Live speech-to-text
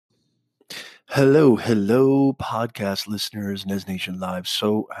Hello, podcast listeners, Nez Nation Live.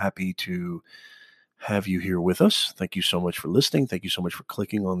 So happy to have you here with us. Thank you so much for listening. Thank you so much for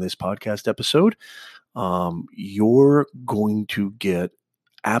clicking on this podcast episode. You're going to get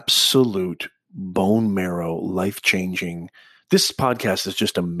absolute bone marrow, life-changing. This podcast is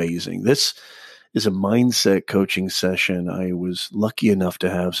just amazing. This is a mindset coaching session. I was lucky enough to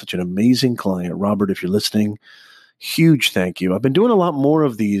have such an amazing client. Robert, if you're listening, huge thank you. I've been doing a lot more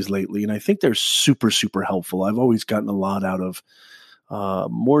of these lately, and I think they're super, super helpful. I've always gotten a lot out of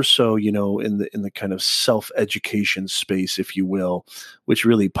more so, in the kind of self-education space, if you will, which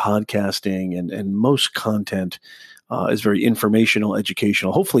really podcasting and most content is very informational,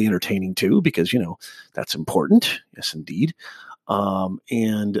 educational, hopefully entertaining too, because that's important. Yes, indeed.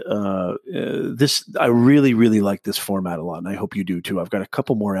 This, I really, really like this format a lot, and I hope you do too. I've got a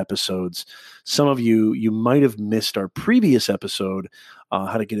couple more episodes. Some of you might have missed our previous episode,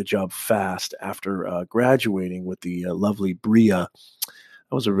 how to get a job fast after graduating with the lovely Bria.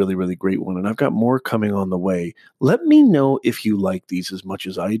 That was a really, really great one. And I've got more coming on the way. Let me know if you like these as much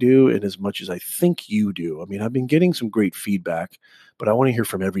as I do and as much as I think you do. I mean, I've been getting some great feedback, but I want to hear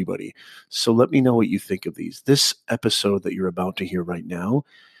from everybody. So let me know what you think of these. This episode that you're about to hear right now,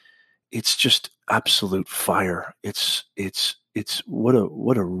 it's just absolute fire. It's what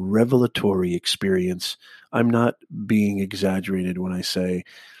a revelatory experience. I'm not being exaggerated when I say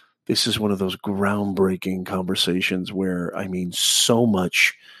this is one of those groundbreaking conversations where, I mean, so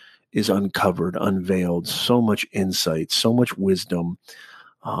much is uncovered, unveiled, so much insight, so much wisdom,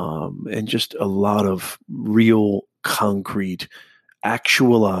 and just a lot of real, concrete,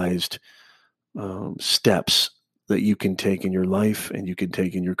 actualized steps that you can take in your life and you can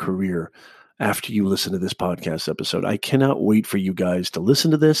take in your career after you listen to this podcast episode. I cannot wait for you guys to listen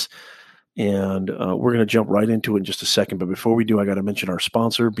to this. And we're going to jump right into it in just a second. But before we do, I got to mention our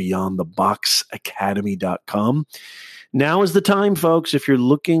sponsor, BeyondTheBoxAcademy.com. Now is the time, folks. If you're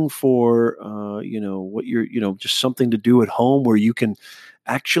looking for, what you're, just something to do at home where you can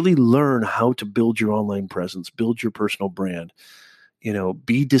actually learn how to build your online presence, build your personal brand,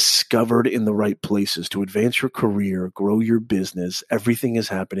 be discovered in the right places to advance your career, grow your business. Everything is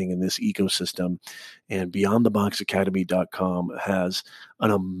happening in this ecosystem. And BeyondTheBoxAcademy.com has an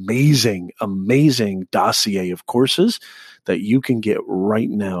amazing, amazing dossier of courses that you can get right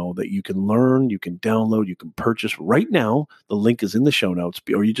now, that you can learn, you can download, you can purchase right now. The link is in the show notes,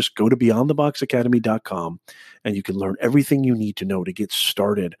 or you just go to BeyondTheBoxAcademy.com and you can learn everything you need to know to get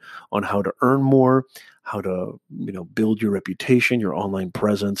started on how to earn more, how to, build your reputation, your online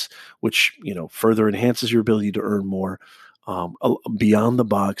presence, which, further enhances your ability to earn more.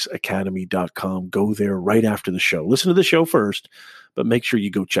 BeyondTheBoxAcademy.com. Go there right after the show. Listen to the show first, but make sure you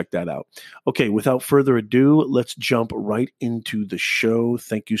go check that out. Okay, without further ado, let's jump right into the show.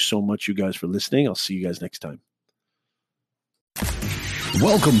 Thank you so much, you guys, for listening. I'll see you guys next time.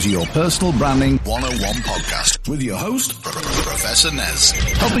 Welcome to your Personal Branding 101 podcast with your host, Professor Nez,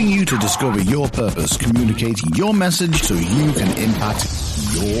 helping you to discover your purpose, communicate your message so you can impact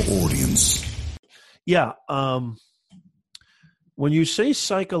your audience. Yeah. When you say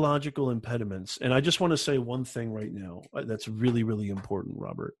psychological impediments, and I just want to say one thing right now that's really, really important,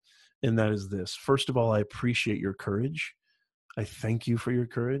 Robert, and that is this. First of all, I appreciate your courage. I thank you for your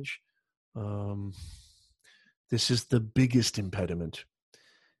courage. This is the biggest impediment.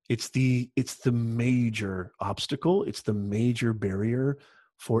 It's the major obstacle. It's the major barrier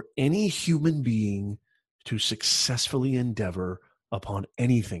for any human being to successfully endeavor upon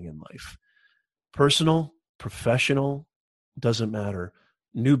anything in life. Personal, professional, doesn't matter.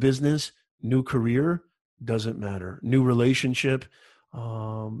 New business, new career, doesn't matter. New relationship,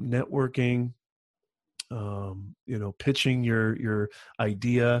 networking, pitching your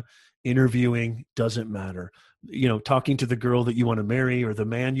idea, interviewing, doesn't matter. Talking to the girl that you want to marry or the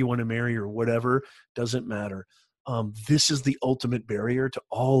man you want to marry or whatever, doesn't matter. This is the ultimate barrier to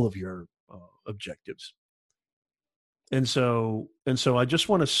all of your objectives. And so I just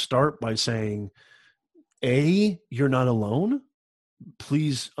want to start by saying, you're not alone.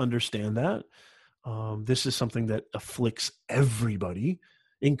 Please understand that. This is something that afflicts everybody,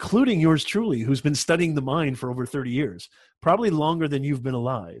 including yours truly, who's been studying the mind for over 30 years, probably longer than you've been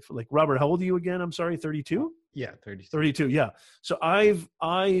alive. Like, Robert, how old are you again? I'm sorry, 32? Yeah, 32. 32, yeah. So I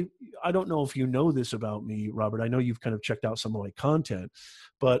don't know if you know this about me, Robert. I know you've kind of checked out some of my content,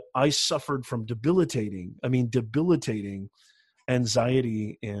 but I suffered from debilitating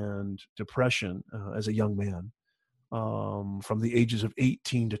anxiety and depression as a young man. From the ages of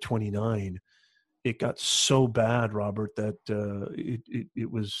 18 to 29, it got so bad, Robert, that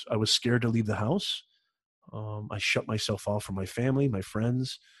I was scared to leave the house. I shut myself off from my family, my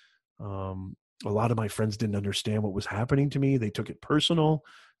friends. A lot of my friends didn't understand what was happening to me. They took it personal.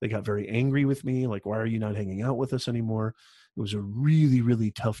 They got very angry with me. Like, why are you not hanging out with us anymore? It was a really,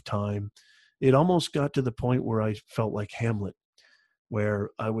 really tough time. It almost got to the point where I felt like Hamlet,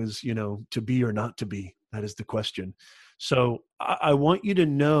 where I was, to be or not to be. That is the question. So I want you to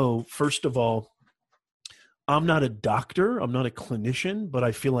know, first of all, I'm not a doctor. I'm not a clinician, but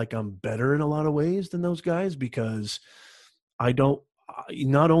I feel like I'm better in a lot of ways than those guys because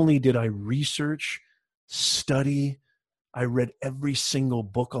not only did I research, study, I read every single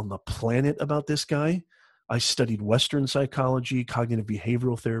book on the planet about this guy. I studied Western psychology, cognitive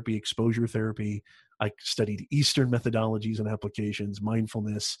behavioral therapy, exposure therapy. I studied Eastern methodologies and applications,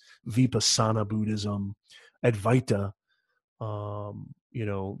 mindfulness, Vipassana Buddhism, Advaita,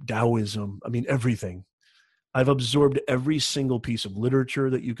 Taoism. I mean, everything. I've absorbed every single piece of literature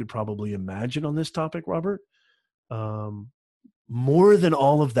that you could probably imagine on this topic, Robert. More than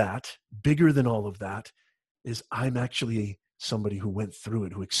all of that, bigger than all of that, is I'm actually somebody who went through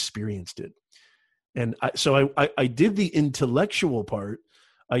it, who experienced it. And I did the intellectual part,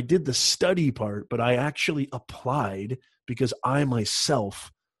 I did the study part, but I actually applied because I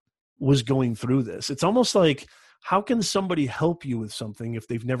myself was going through this. It's almost like, how can somebody help you with something if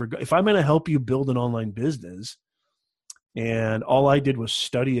if I'm going to help you build an online business and all I did was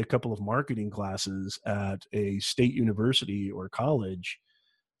study a couple of marketing classes at a state university or college,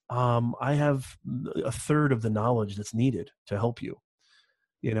 I have a third of the knowledge that's needed to help you.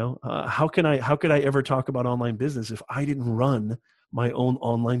 How could I ever talk about online business if I didn't run my own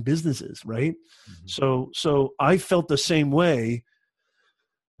online businesses, right? Mm-hmm. So I felt the same way.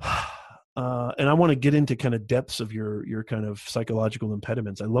 And I want to get into kind of depths of your kind of psychological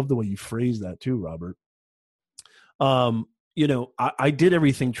impediments. I love the way you phrase that too, Robert. I did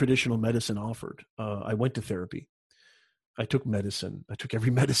everything traditional medicine offered. I went to therapy. I took medicine. I took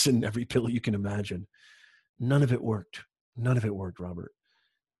every medicine, every pill you can imagine. None of it worked. None of it worked, Robert.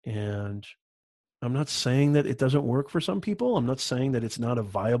 And I'm not saying that it doesn't work for some people. I'm not saying that it's not a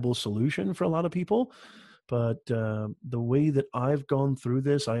viable solution for a lot of people. But the way that I've gone through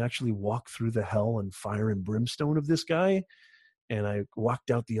this, I actually walked through the hell and fire and brimstone of this guy, and I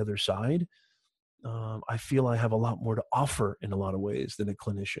walked out the other side. I feel I have a lot more to offer in a lot of ways than a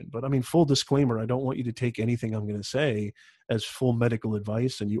clinician. But I mean, full disclaimer, I don't want you to take anything I'm going to say as full medical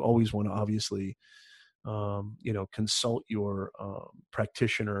advice. And you always want to obviously, consult your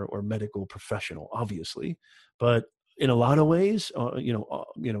practitioner or medical professional, obviously. But in a lot of ways,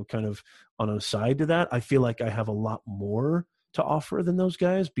 kind of on a side to that, I feel like I have a lot more to offer than those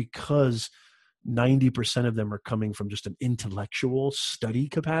guys because 90% of them are coming from just an intellectual study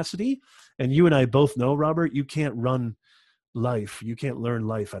capacity. And you and I both know, Robert, you can't run life. You can't learn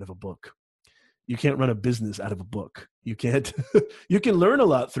life out of a book. You can't run a business out of a book. You can't, you can learn a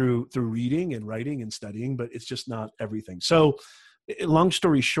lot through reading and writing and studying, but it's just not everything. So long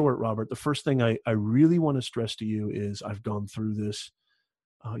story short, Robert, the first thing I really want to stress to you is I've gone through this.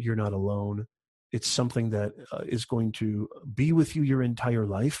 You're not alone. It's something that is going to be with you your entire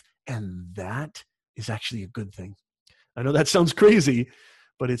life. And that is actually a good thing. I know that sounds crazy,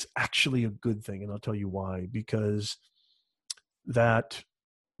 but it's actually a good thing. And I'll tell you why. Because that,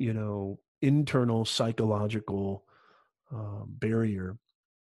 internal psychological barrier,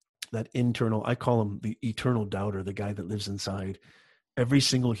 that internal, I call him the eternal doubter, the guy that lives inside every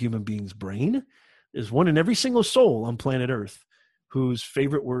single human being's brain. There's one in every single soul on planet Earth whose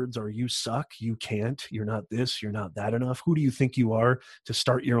favorite words are, you suck, you can't, you're not this, you're not that enough. Who do you think you are to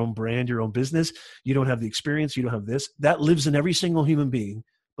start your own brand, your own business? You don't have the experience, you don't have this. That lives in every single human being.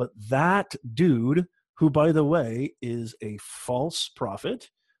 But that dude, who, by the way, is a false prophet,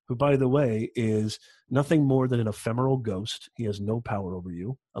 who, by the way, is nothing more than an ephemeral ghost. He has no power over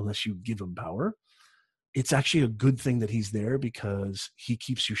you unless you give him power. It's actually a good thing that he's there because he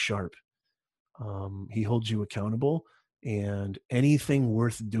keeps you sharp. He holds you accountable. And anything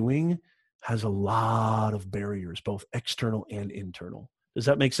worth doing has a lot of barriers, both external and internal. Does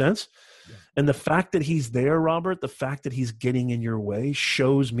that make sense? Yeah. And the fact that he's there, Robert, the fact that he's getting in your way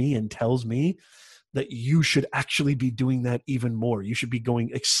shows me and tells me that you should actually be doing that even more. You should be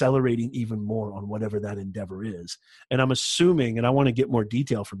accelerating even more on whatever that endeavor is. And I'm assuming, and I want to get more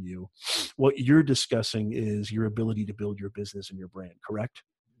detail from you, what you're discussing is your ability to build your business and your brand, correct?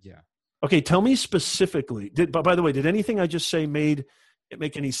 Yeah. Okay, tell me specifically. By the way, did anything I just say make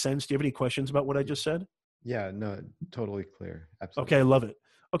any sense? Do you have any questions about what I just said? Yeah, no, totally clear. Absolutely. Okay, I love it.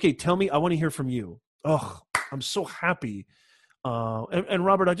 Okay, tell me. I want to hear from you. Oh, I'm so happy. And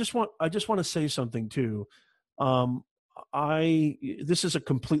Robert, I just want to say something too. This is a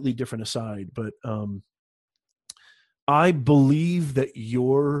completely different aside, but I believe that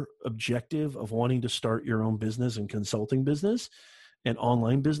your objective of wanting to start your own business and consulting business and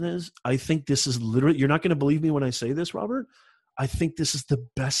online business, I think this is literally, you're not going to believe me when I say this, Robert. I think this is the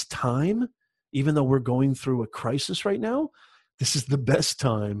best time, even though we're going through a crisis right now. This is the best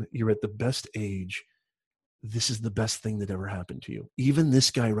time. You're at the best age. This is the best thing that ever happened to you. Even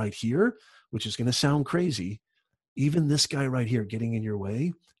this guy right here, which is going to sound crazy, even this guy right here getting in your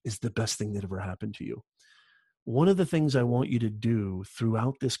way is the best thing that ever happened to you. One of the things I want you to do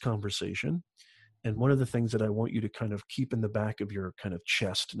throughout this conversation, and one of the things that I want you to kind of keep in the back of your kind of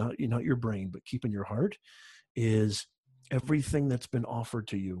chest, not your brain, but keep in your heart, is everything that's been offered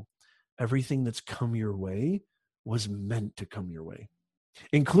to you, everything that's come your way was meant to come your way,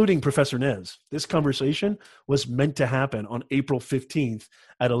 including Professor Nez. This conversation was meant to happen on April 15th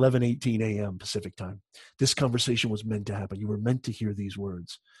at 11:18 a.m. Pacific time. This conversation was meant to happen. You were meant to hear these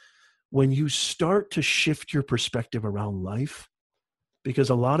words. When you start to shift your perspective around life, because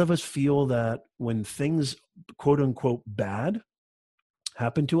a lot of us feel that when things, quote unquote, bad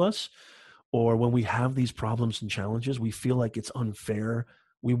happen to us, or when we have these problems and challenges, we feel like it's unfair.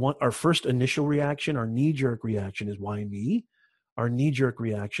 We want our first initial reaction, our knee-jerk reaction is, why me? Our knee-jerk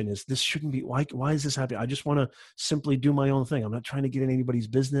reaction is, this shouldn't be, why is this happening? I just want to simply do my own thing. I'm not trying to get in anybody's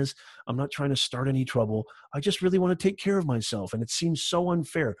business. I'm not trying to start any trouble. I just really want to take care of myself. And it seems so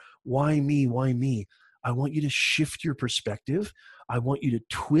unfair. Why me? Why me? I want you to shift your perspective. I want you to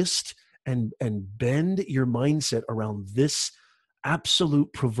twist and bend your mindset around this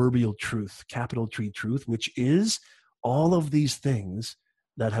absolute proverbial truth, capital T truth, which is all of these things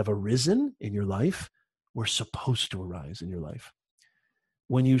that have arisen in your life were supposed to arise in your life.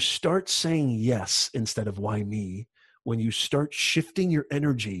 When you start saying yes instead of why me, when you start shifting your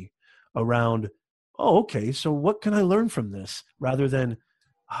energy around, oh, okay, so what can I learn from this? Rather than,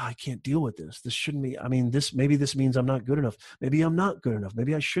 I can't deal with this. This shouldn't be, maybe this means I'm not good enough. Maybe I'm not good enough.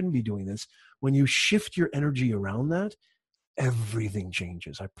 Maybe I shouldn't be doing this. When you shift your energy around that, everything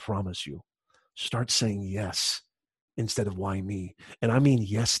changes. I promise you. Start saying yes instead of why me. And I mean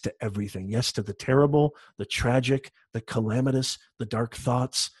yes to everything. Yes to the terrible, the tragic, the calamitous, the dark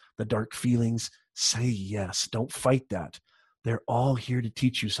thoughts, the dark feelings. Say yes. Don't fight that. They're all here to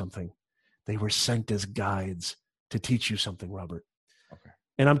teach you something. They were sent as guides to teach you something, Robert. Okay.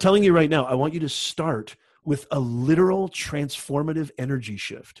 And I'm telling you right now, I want you to start with a literal transformative energy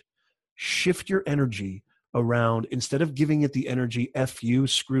shift. Shift your energy around, instead of giving it the energy, F you,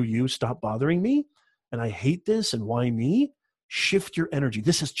 screw you, stop bothering me, and I hate this, and why me? Shift your energy.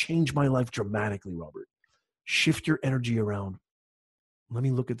 This has changed my life dramatically, Robert. Shift your energy around. Let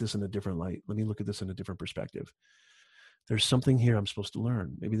me look at this in a different light. Let me look at this in a different perspective. There's something here I'm supposed to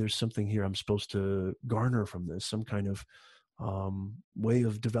learn. Maybe there's something here I'm supposed to garner from this, some kind of way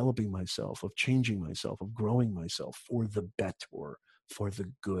of developing myself, of changing myself, of growing myself for the better, for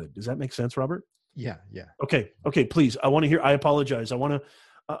the good. Does that make sense, Robert? Yeah. Okay. Please. I want to hear, I apologize. I want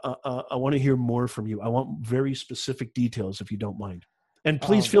to hear more from you. I want very specific details if you don't mind. And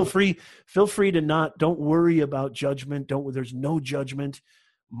please feel free to don't worry about judgment. There's no judgment.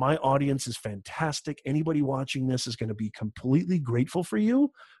 My audience is fantastic. Anybody watching this is going to be completely grateful for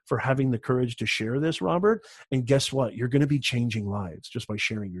you for having the courage to share this, Robert. And guess what? You're going to be changing lives just by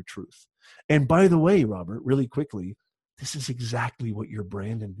sharing your truth. And by the way, Robert, really quickly, this is exactly what your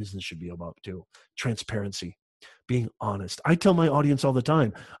brand and business should be about too. Transparency, being honest. I tell my audience all the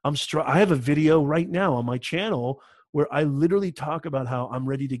time, I have a video right now on my channel where I literally talk about how I'm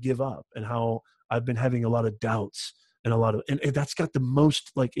ready to give up and how I've been having a lot of doubts and and that's got the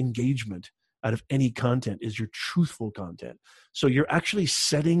most engagement out of any content is your truthful content. So you're actually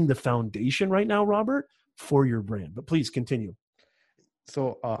setting the foundation right now, Robert, for your brand. But please continue.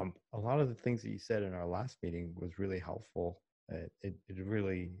 So a lot of the things that you said in our last meeting was really helpful. It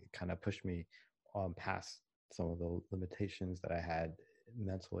really kind of pushed me past some of the limitations that I had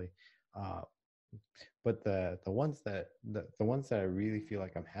mentally. But the ones that I really feel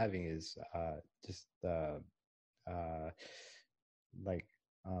like I'm having is just the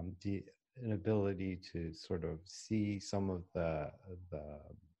inability to sort of see some of the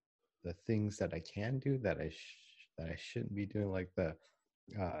things that I can do that I shouldn't be doing, like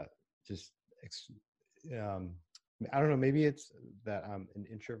I don't know, maybe it's that I'm an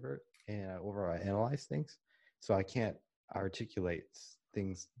introvert and I overanalyze things, so I can't articulate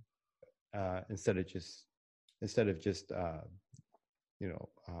things instead of just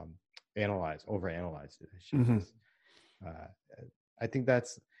overanalyze it. I think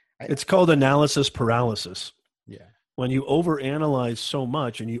that's it's called analysis paralysis. Yeah. When you overanalyze so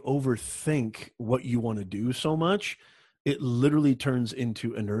much and you overthink what you want to do so much, it literally turns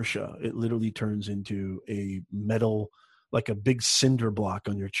into inertia. It literally turns into a metal, like a big cinder block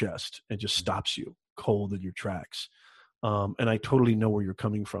on your chest, and just stops you cold in your tracks. And I totally know where you're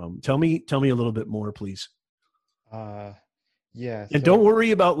coming from. Tell me a little bit more, please. Uh, yeah. And don't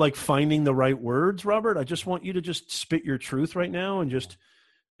worry about like finding the right words, Robert. I just want you to just spit your truth right now and just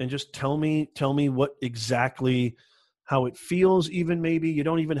tell me what exactly, how it feels. Even maybe you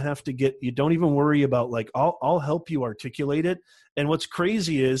don't even worry about like, I'll help you articulate it. And what's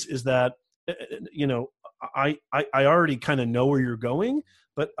crazy is that, you know, I already kind of know where you're going,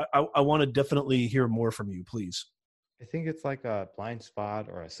 but I want to definitely hear more from you, please. I think it's like a blind spot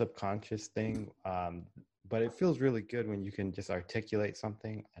or a subconscious thing. But it feels really good when you can just articulate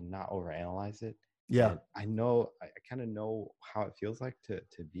something and not overanalyze it. Yeah. And I kind of know how it feels like to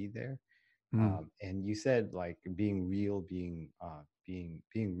be there. And you said like being real, being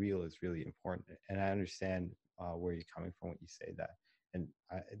real is really important. And I understand where you're coming from when you say that. And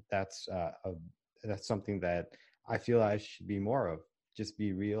that's something that I feel I should be more of. Just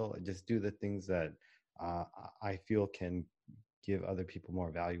be real and just do the things that I feel can give other people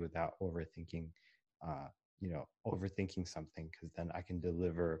more value without overthinking something, because then I can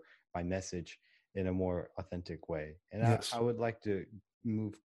deliver my message in a more authentic way. And yes. I would like to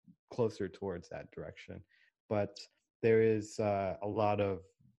move closer towards that direction. But there is a lot of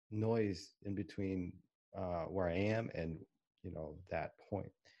noise in between where I am and, that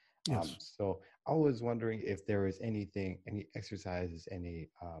point. Yes. So I was wondering if there was any exercises, any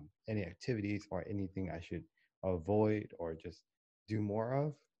activities or anything I should avoid or just do more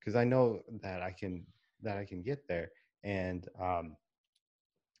of, because I know that I can get there. And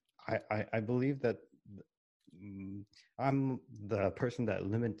I believe that I'm the person that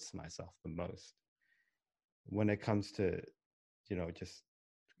limits myself the most when it comes to, just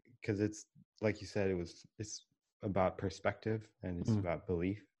because it's like you said, it's about perspective and it's about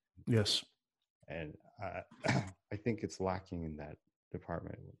belief. Yes. And I think it's lacking in that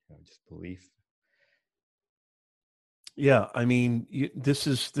department, just belief. Yeah, I mean, this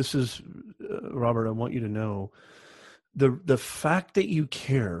is Robert. I want you to know the fact that you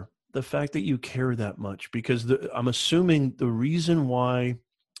care, that much, because I'm assuming the reason why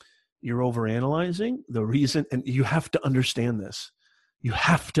you're overanalyzing, and you have to understand this. You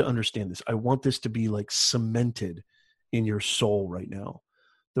have to understand this. I want this to be like cemented in your soul right now.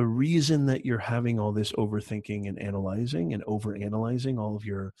 The reason that you're having all this overthinking and analyzing and overanalyzing all of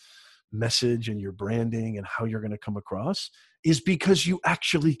your message and your branding and how you're going to come across is because you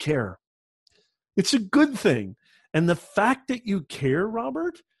actually care. It's a good thing. And the fact that you care,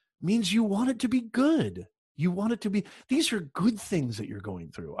 Robert, means you want it to be good. You want it to be, these are good things that you're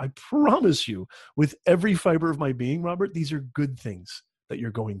going through. I promise you, with every fiber of my being, Robert, these are good things that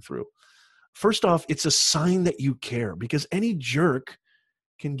you're going through. First off, it's a sign that you care, because any jerk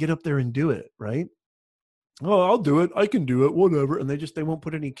can get up there and do it, right? Oh, I'll do it. I can do it, whatever. And they won't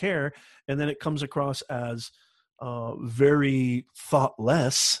put any care. And then it comes across as very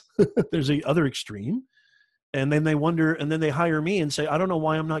thoughtless. There's the other extreme. And then they wonder, and then they hire me and say, I don't know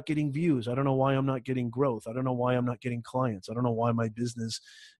why I'm not getting views. I don't know why I'm not getting growth. I don't know why I'm not getting clients. I don't know why my business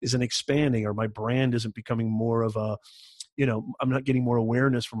isn't expanding or my brand isn't becoming more of a, I'm not getting more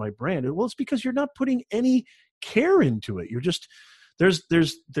awareness for my brand. Well, it's because you're not putting any care into it. You're just, there's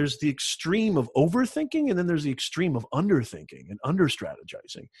the extreme of overthinking, and then there's the extreme of underthinking and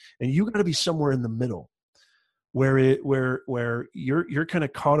under-strategizing. And you got to be somewhere in the middle where you're kind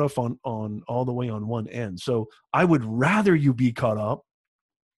of caught up on all the way on one end. So I would rather you be caught up.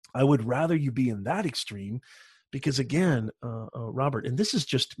 I would rather you be in that extreme, because again, Robert, and this is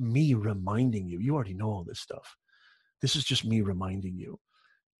just me reminding you, you already know all this stuff. This is just me reminding you.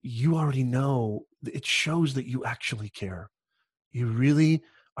 You already know. It shows that you actually care. You really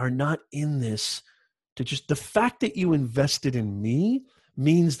are not in this to just, the fact that you invested in me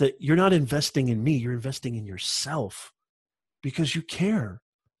means that you're not investing in me, you're investing in yourself, because you care,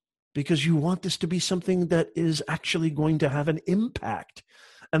 because you want this to be something that is actually going to have an impact.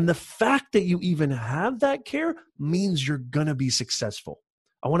 And the fact that you even have that care means you're going to be successful.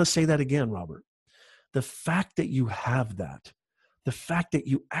 I want to say that again, Robert. The fact that you have that, the fact that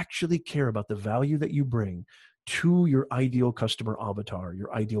you actually care about the value that you bring to your ideal customer avatar,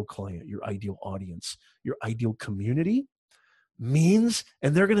 your ideal client, your ideal audience, your ideal community means,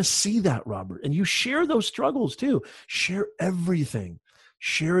 and they're going to see that, Robert. And you share those struggles too. Share everything.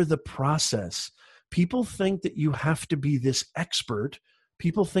 Share the process. People think that you have to be this expert.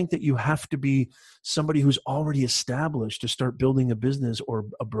 People think that you have to be somebody who's already established to start building a business or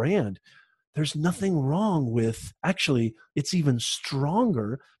a brand. There's nothing wrong with, actually, it's even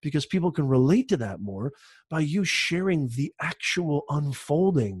stronger because people can relate to that more by you sharing the actual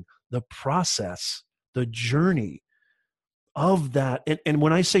unfolding, the process, the journey of that. And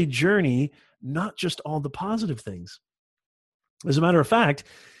when I say journey, not just all the positive things. As a matter of fact,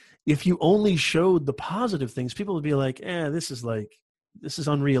 if you only showed the positive things, people would be like, this is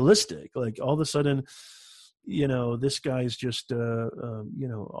unrealistic. Like all of a sudden, this guy's just,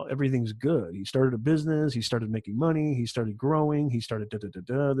 everything's good. He started a business. He started making money. He started growing. He started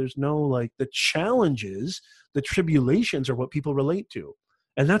da-da-da-da. There's no, like, the challenges, the tribulations are what people relate to.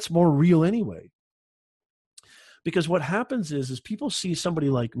 And that's more real anyway. Because what happens is people see somebody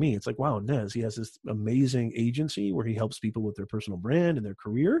like me. It's like, wow, Nez, he has this amazing agency where he helps people with their personal brand and their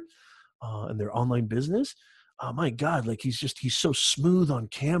career and their online business. My God, like he's so smooth on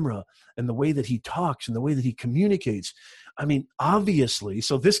camera, and the way that he talks and the way that he communicates. I mean, obviously,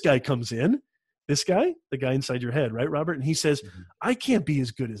 so this guy comes in, the guy inside your head, right, Robert? And he says, I can't be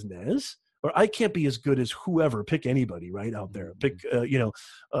as good as Nez, or I can't be as good as whoever, pick anybody right out there. Pick,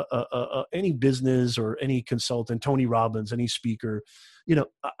 any business or any consultant, Tony Robbins, any speaker,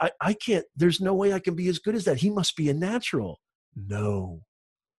 I can't, there's no way I can be as good as that. He must be a natural. No,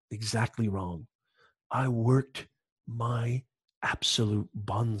 exactly wrong. I worked my absolute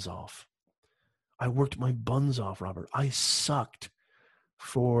buns off. Robert. I sucked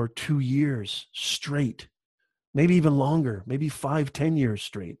for 2 years straight, maybe even longer, maybe 5-10 years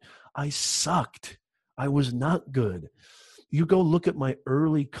straight. I sucked. I was not good. You go look at my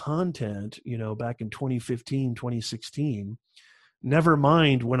early content, back in 2015, 2016, never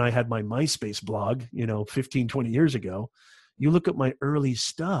mind when I had my MySpace blog, 15, 20 years ago. You look at my early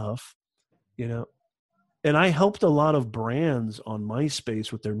stuff, and I helped a lot of brands on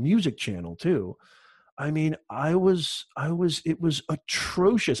MySpace with their music channel too. I mean, it was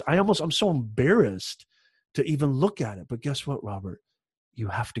atrocious. I'm so embarrassed to even look at it. But guess what, Robert? You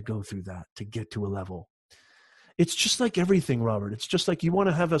have to go through that to get to a level. It's just like everything, Robert. It's just like you want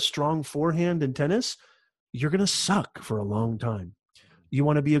to have a strong forehand in tennis, you're going to suck for a long time. You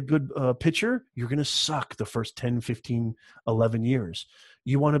want to be a good pitcher, you're going to suck the first 10, 15, 11 years.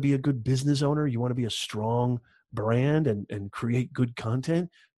 You want to be a good business owner, you want to be a strong brand and create good content,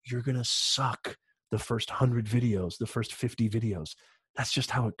 you're going to suck the first 100 videos, the first 50 videos. That's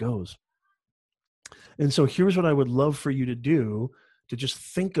just how it goes. And so here's what I would love for you to do to just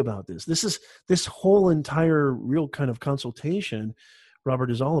think about this. This whole entire real kind of consultation,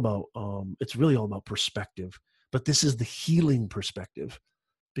 Robert, is all about, it's really all about perspective. But this is the healing perspective,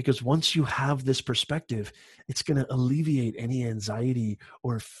 because once you have this perspective, it's going to alleviate any anxiety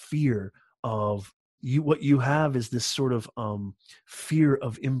or fear of you. What you have is this sort of fear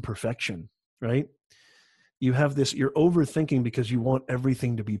of imperfection, right? You have this, you're overthinking because you want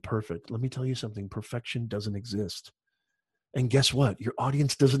everything to be perfect. Let me tell you something, perfection doesn't exist. And guess what? Your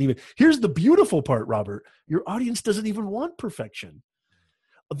audience doesn't even, here's the beautiful part, Robert, your audience doesn't even want perfection.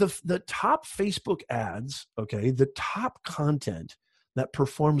 The top Facebook ads, okay, the top content that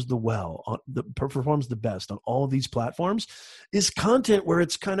performs performs the best on all of these platforms is content where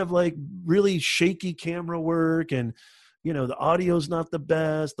it's kind of like really shaky camera work, and the audio's not the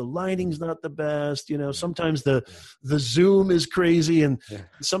best, the lighting's not the best, sometimes the zoom is crazy, and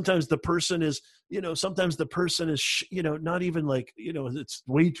sometimes the person is not even like, it's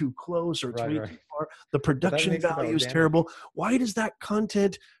way too close, or it's way too far. The production value is terrible. Why does that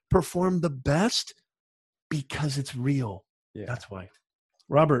content perform the best? Because it's real. Yeah. That's why.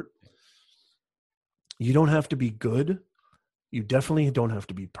 Robert, you don't have to be good. You definitely don't have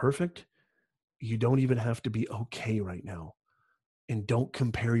to be perfect. You don't even have to be okay right now. And don't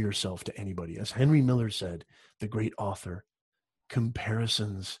compare yourself to anybody. As Henry Miller said, the great author,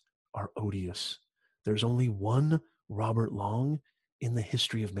 comparisons are odious. There's only one Robert Long in the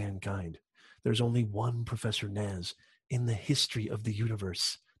history of mankind. There's only one Professor Nez in the history of the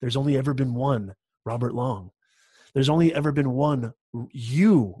universe. There's only ever been one Robert Long. There's only ever been one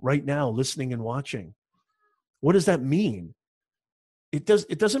you right now listening and watching. What does that mean? It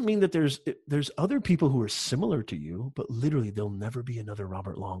doesn't mean that there's other people who are similar to you, but literally there'll never be another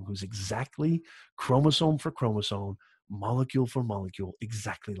Robert Long who's exactly chromosome for chromosome, molecule for molecule,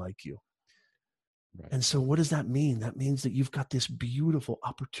 exactly like you. Right. And so what does that mean? That means that you've got this beautiful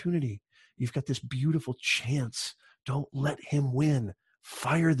opportunity. You've got this beautiful chance. Don't let him win.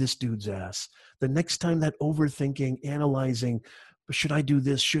 Fire this dude's ass. The next time that overthinking, analyzing, should I do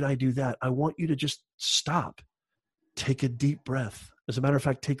this? Should I do that? I want you to just stop. Take a deep breath. As a matter of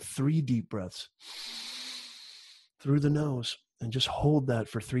fact, take 3 deep breaths through the nose and just hold that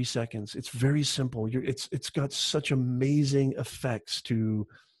for 3 seconds. It's very simple. It's got such amazing effects to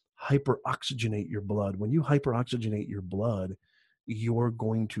hyperoxygenate your blood. When you hyperoxygenate your blood, you're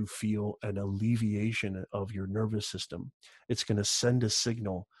going to feel an alleviation of your nervous system. It's going to send a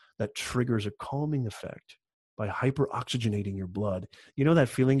signal that triggers a calming effect by hyperoxygenating your blood. You know that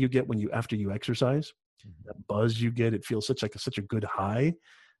feeling you get when you after you exercise? That buzz you get, it feels such a good high.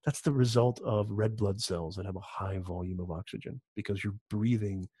 That's the result of red blood cells that have a high volume of oxygen because you're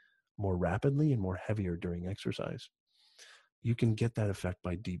breathing more rapidly and more heavier during exercise. You can get that effect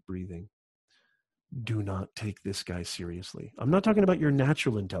by deep breathing. Do not take this guy seriously. I'm not talking about your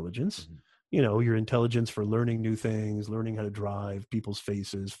natural intelligence, your intelligence for learning new things, learning how to drive, people's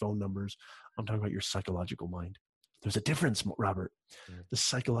faces, phone numbers. I'm talking about your psychological mind. There's a difference, Robert. The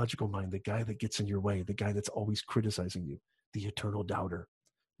psychological mind, the guy that gets in your way, the guy that's always criticizing you, the eternal doubter.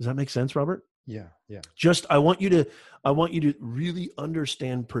 Does that make sense, Robert? Yeah. I want you to really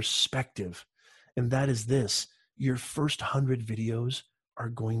understand perspective. And that is this: your first 100 videos are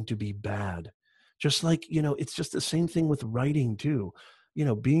going to be bad. Just like, it's just the same thing with writing too.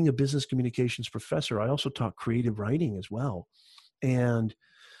 Being a business communications professor, I also taught creative writing as well. And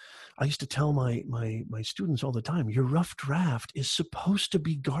I used to tell my students all the time, your rough draft is supposed to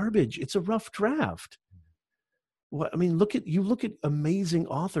be garbage. It's a rough draft. Well, I mean, look at amazing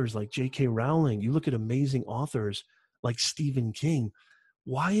authors like J.K. Rowling. You look at amazing authors like Stephen King.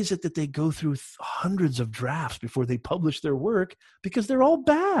 Why is it that they go through hundreds of drafts before they publish their work? Because they're all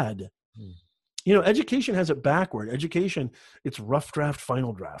bad. Education has it backward. Education, it's rough draft,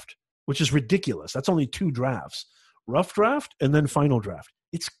 final draft, which is ridiculous. That's only 2 drafts, rough draft and then final draft.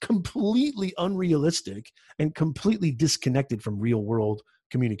 It's completely unrealistic and completely disconnected from real world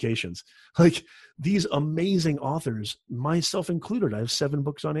communications. Like these amazing authors, myself included, I have 7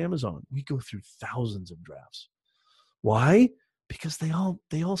 books on Amazon. We go through thousands of drafts. Why? Because they all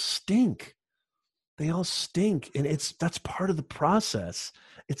stink. They all stink. And that's part of the process.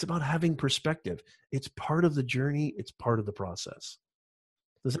 It's about having perspective. It's part of the journey. It's part of the process.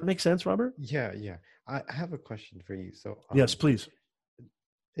 Does that make sense, Robert? Yeah. I have a question for you. So yes, please.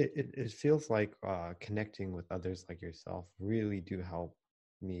 It feels like connecting with others like yourself really do help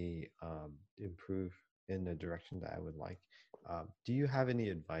me improve in the direction that I would like. Do you have any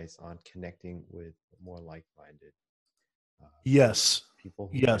advice on connecting with more like-minded yes people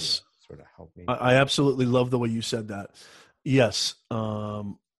who yes sort of help me? I absolutely love the way you said that. Yes.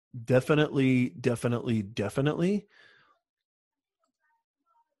 Definitely.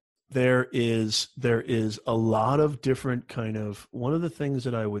 There is a lot of different kind of, one of the things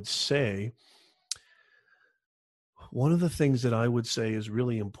that I would say is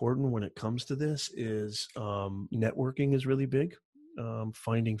really important when it comes to this is networking is really big.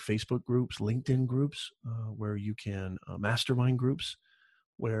 Finding Facebook groups, LinkedIn groups, where you can mastermind groups,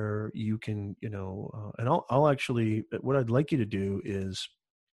 where you can, and I'll actually, what I'd like you to do is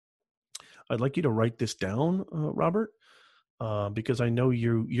I'd like you to write this down, Robert, because I know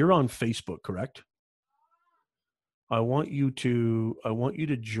you're on Facebook, correct? I want you to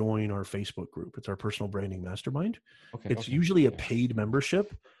join our Facebook group. It's our personal branding mastermind. It's usually a paid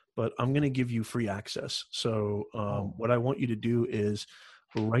membership, but I'm going to give you free access. So what I want you to do is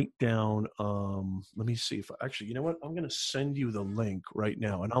write down, let me see if actually, you know what? I'm going to send you the link right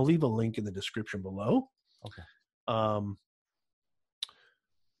now, and I'll leave a link in the description below.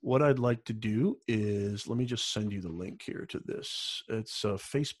 What I'd like to do is, let me just send you the link here to this. It's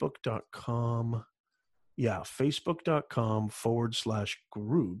facebook.com. Yeah,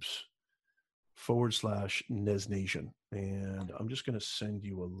 facebook.com/groups/Nez Nation. And I'm just going to send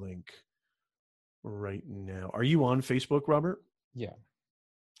you a link right now. Are you on Facebook, Robert? Yeah.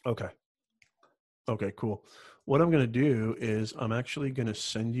 Okay, cool. What I'm going to do is I'm actually going to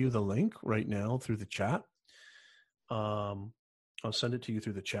send you the link right now through the chat. I'll send it to you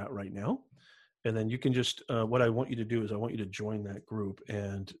through the chat right now. And then you can just, what I want you to do is I want you to join that group.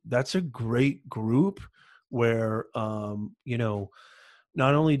 And that's a great group where,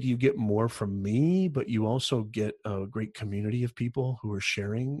 not only do you get more from me, but you also get a great community of people who are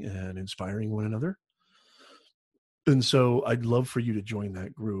sharing and inspiring one another. And so I'd love for you to join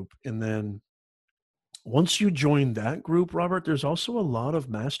that group. And then once you join that group, Robert, there's also a lot of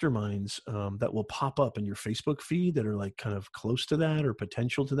masterminds that will pop up in your Facebook feed that are like kind of close to that or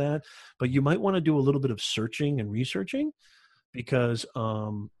potential to that. But you might want to do a little bit of searching and researching, because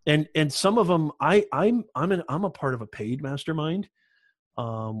and some of them I'm a part of a paid mastermind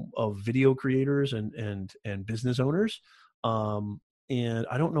of video creators and business owners. And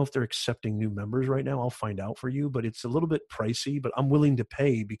I don't know if they're accepting new members right now. I'll find out for you, but it's a little bit pricey, but I'm willing to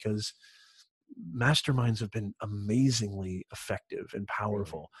pay because masterminds have been amazingly effective and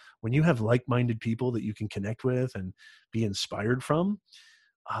powerful. When you have like-minded people that you can connect with and be inspired from,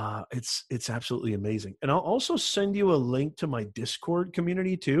 It's absolutely amazing. And I'll also send you a link to my Discord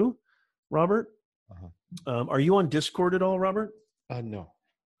community too, Robert. Uh-huh. Are you on Discord at all, Robert? No.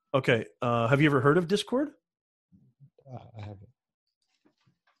 Okay. Have you ever heard of Discord? I haven't.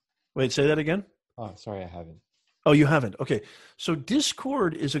 Wait, say that again. Oh, sorry, I haven't. Oh, you haven't. Okay. So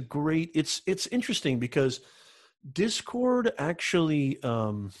Discord is a great, it's interesting because Discord actually,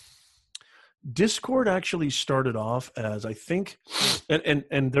 started off as, I think,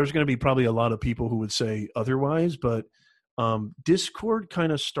 and there's going to be probably a lot of people who would say otherwise, but Discord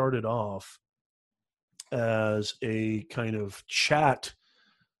kind of started off as a kind of chat,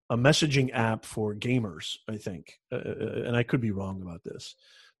 a messaging app for gamers, I think. And I could be wrong about this,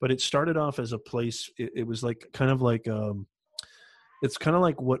 but it started off as a place. It was like kind of like, it's kind of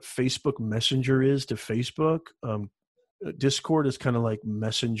like what Facebook Messenger is to Facebook. Discord is kind of like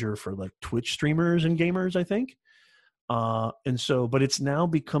Messenger for like Twitch streamers and gamers, I think. And so, but it's now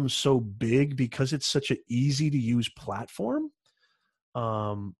become so big because it's such an easy to use platform.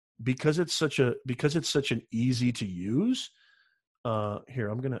 Because it's such an easy to use. Here,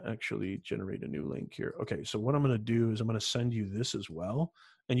 I'm going to actually generate a new link here. Okay. So what I'm going to do is I'm going to send you this as well.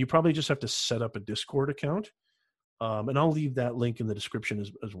 And you probably just have to set up a Discord account. And I'll leave that link in the description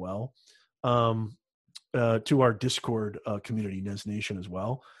as well. To our Discord community, Nez Nation, as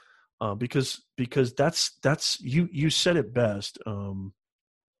well, because that's you said it best.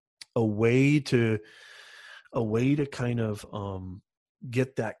 A way to kind of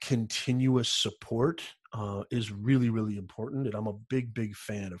get that continuous support is really, really important. And I'm a big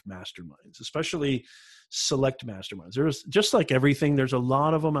fan of masterminds, especially select masterminds. There's, just like everything, there's a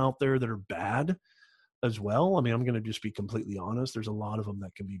lot of them out there that are bad as well. I mean, I'm going to just be completely honest. There's a lot of them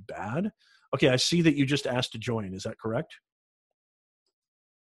that can be bad. Okay, I see that you just asked to join. Is that correct?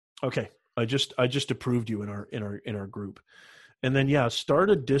 Okay, I just approved you in our group, and then yeah, start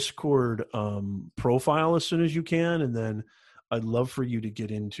a Discord profile as soon as you can, and then I'd love for you to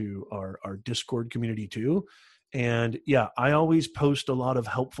get into our Discord community too. And yeah, I always post a lot of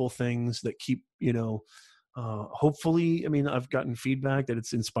helpful things that keep, hopefully, I mean, I've gotten feedback that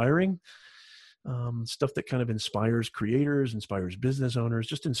it's inspiring. Stuff that kind of inspires creators, inspires business owners,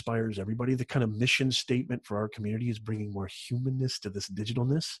 just inspires everybody. The kind of mission statement for our community is bringing more humanness to this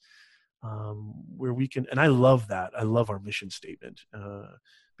digitalness, where we can, and I love that. I love our mission statement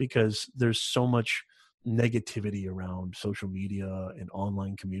because there's so much negativity around social media and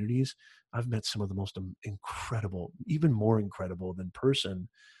online communities. I've met some of the most incredible, even more incredible than person,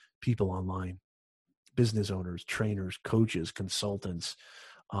 people online, business owners, trainers, coaches, consultants,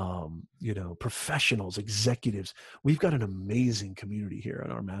 professionals, executives. We've got an amazing community here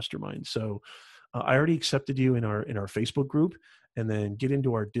in our mastermind. So I already accepted you in our Facebook group, and then get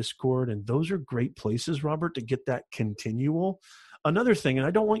into our Discord. And those are great places, Robert, to get that continual. Another thing, and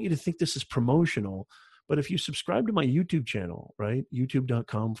I don't want you to think this is promotional, but if you subscribe to my YouTube channel, right,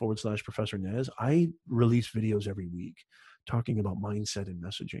 youtube.com/Professor Nez, I release videos every week talking about mindset and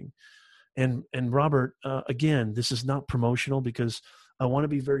messaging. And Robert, again, this is not promotional because I want to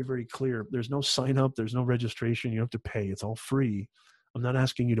be very, very clear. There's no sign up. There's no registration. You don't have to pay. It's all free. I'm not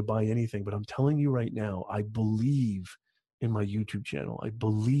asking you to buy anything, but I'm telling you right now, I believe in my YouTube channel. I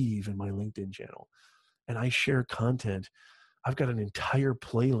believe in my LinkedIn channel, and I share content. I've got an entire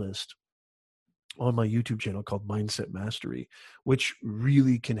playlist on my YouTube channel called Mindset Mastery, which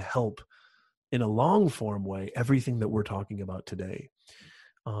really can help in a long form way everything that we're talking about today.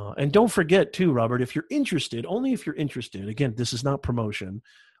 And don't forget too, Robert, if you're interested, only if you're interested, again, this is not promotion.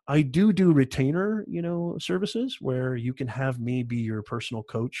 I do retainer, services where you can have me be your personal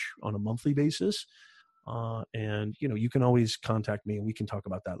coach on a monthly basis. And, you can always contact me and we can talk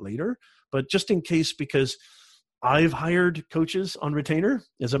about that later. But just in case, because I've hired coaches on retainer.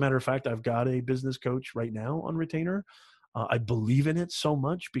 As a matter of fact, I've got a business coach right now on retainer. I believe in it so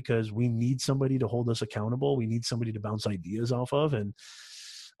much because we need somebody to hold us accountable. We need somebody to bounce ideas off of. And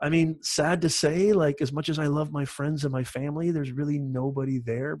I mean, sad to say, like, as much as I love my friends and my family, there's really nobody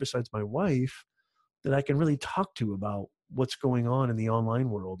there besides my wife that I can really talk to about what's going on in the online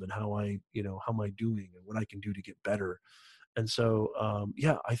world and how am I doing and what I can do to get better. And so,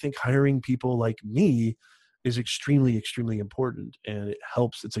 I think hiring people like me is extremely, extremely important, and it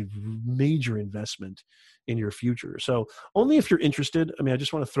helps. It's a major investment in your future. So only if you're interested, I mean, I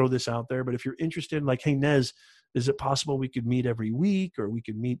just want to throw this out there, but if you're interested, like, hey, Nez, is it possible we could meet every week or we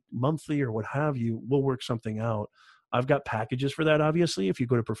could meet monthly or what have you? We'll work something out. I've got packages for that, obviously, if you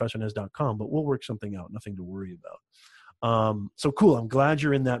go to professornez.com, but we'll work something out. Nothing to worry about. So cool. I'm glad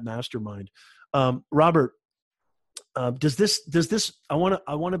you're in that mastermind. Robert, does this, I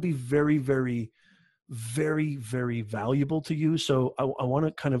want to be very, very, very, very valuable to you. So I want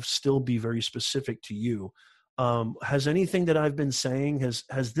to kind of still be very specific to you. Has anything that I've been saying,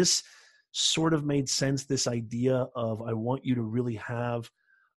 has this sort of made sense? This idea of, I want you to really have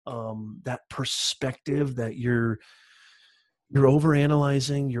that perspective that you're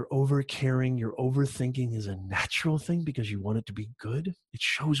overanalyzing, you're over caring, you're overthinking is a natural thing because you want it to be good. It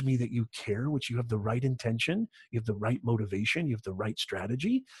shows me that you care, which you have the right intention, you have the right motivation, you have the right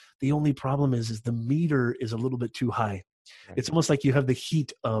strategy. The only problem is the meter is a little bit too high. Right. It's almost like you have the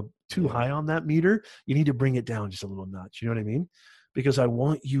heat too high on that meter. You need to bring it down just a little notch. You know what I mean? Because I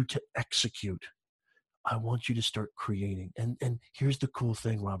want you to execute. I want you to start creating. And here's the cool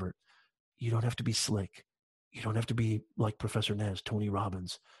thing, Robert. You don't have to be slick. You don't have to be like Professor Nez, Tony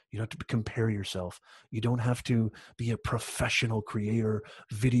Robbins. You don't have to compare yourself. You don't have to be a professional creator,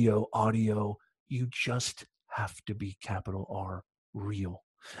 video, audio. You just have to be capital R, real.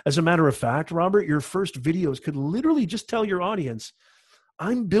 As a matter of fact, Robert, your first videos could literally just tell your audience,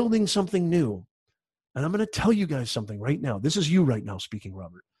 I'm building something new. And I'm going to tell you guys something right now. This is you right now speaking,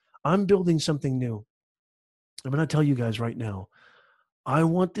 Robert. I'm building something new. I'm going to tell you guys right now, I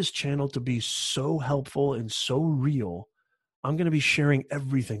want this channel to be so helpful and so real. I'm going to be sharing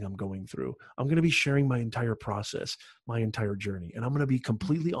everything I'm going through. I'm going to be sharing my entire process, my entire journey. And I'm going to be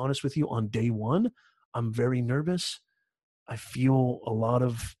completely honest with you. On day one, I'm very nervous. I feel a lot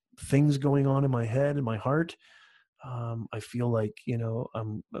of things going on in my head and my heart. I feel like,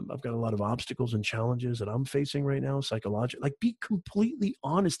 I've got a lot of obstacles and challenges that I'm facing right now, psychologically. Like, be completely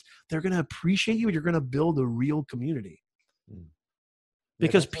honest. They're going to appreciate you. You're going to build a real community.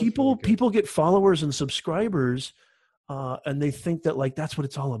 Because people get followers and subscribers, and they think that, like, that's what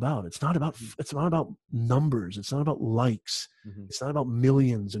it's all about. It's not about numbers. It's not about likes. It's not about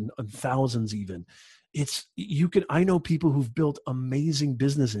millions and thousands even. I know people who've built amazing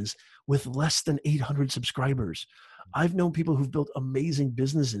businesses with less than 800 subscribers. I've known people who've built amazing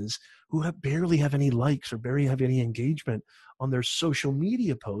businesses who barely have any likes or barely have any engagement on their social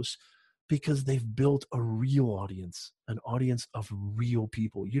media posts, because they've built a real audience, an audience of real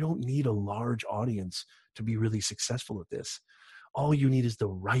people. You don't need a large audience to be really successful at this. All you need is the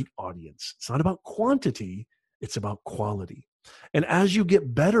right audience. It's not about quantity, it's about quality. And as you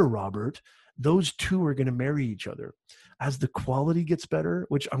get better, Robert, those two are going to marry each other. As the quality gets better,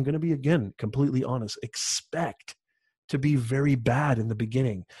 which I'm going to be, again, completely honest, expect to be very bad in the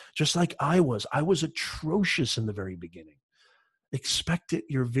beginning. Just like I was atrocious in the very beginning. Expect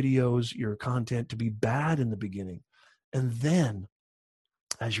your videos, your content to be bad in the beginning. And then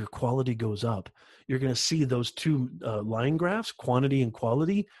as your quality goes up, you're going to see those two line graphs, quantity and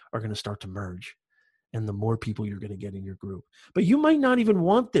quality, are going to start to merge. And the more people you're going to get in your group. But you might not even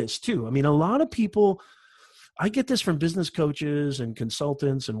want this too. I mean, a lot of people, I get this from business coaches and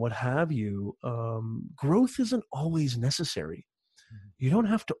consultants and what have you. Growth isn't always necessary. You don't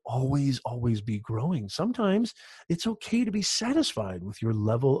have to always be growing. Sometimes it's okay to be satisfied with your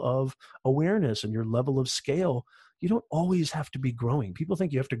level of awareness and your level of scale. You don't always have to be growing. People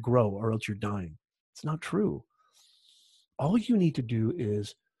think you have to grow or else you're dying. It's not true. All you need to do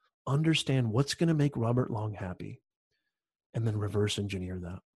is understand what's going to make Robert Long happy, and then reverse engineer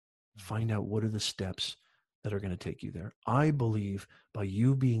that. Find out what are the steps that are going to take you there. I believe by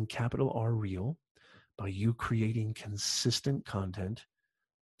you being capital R real, by you creating consistent content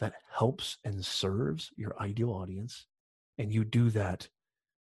that helps and serves your ideal audience, and you do that,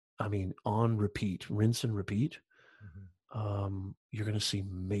 I mean, on repeat, rinse and repeat, you're going to see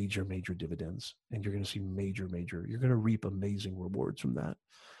major dividends, and you're going to see you're going to reap amazing rewards from that.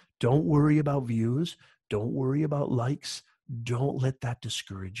 Don't worry about views. Don't worry about likes. Don't let that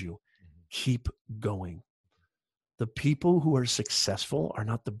discourage you. Keep going. The people who are successful are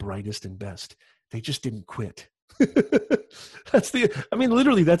not the brightest and best. They just didn't quit.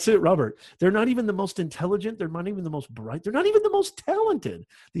 Literally, that's it, Robert. They're not even the most intelligent. They're not even the most bright. They're not even the most talented.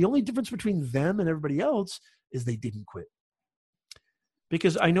 The only difference between them and everybody else is they didn't quit.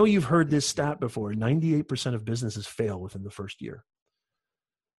 Because I know you've heard this stat before. 98% of businesses fail within the first year.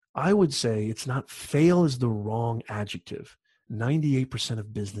 I would say it's not fail is the wrong adjective. 98%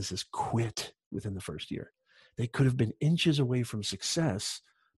 of businesses quit within the first year. They could have been inches away from success,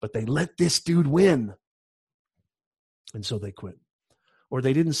 but they let this dude win. And so they quit. Or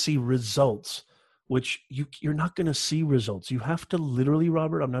they didn't see results, which you're not going to see results. You have to literally,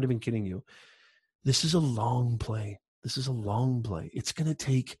 Robert, I'm not even kidding you. This is a long play. It's going to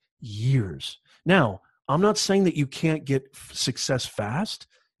take years. Now, I'm not saying that you can't get success fast.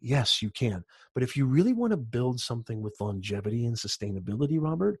 Yes, you can. But if you really want to build something with longevity and sustainability,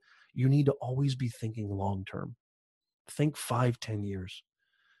 Robert, you need to always be thinking long-term. Think 5-10 years.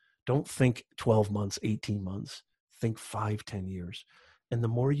 Don't think 12 months, 18 months. Think 5, 10 years. And the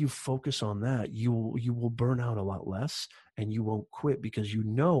more you focus on that, you will burn out a lot less, and you won't quit because you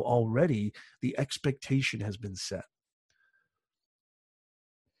know already the expectation has been set.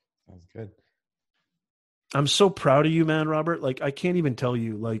 Sounds good. I'm so proud of you, man, Robert. Like, I can't even tell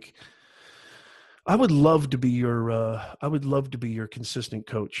you, like, I would love to be your consistent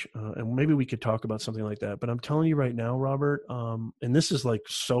coach. And maybe we could talk about something like that, but I'm telling you right now, Robert, and this is like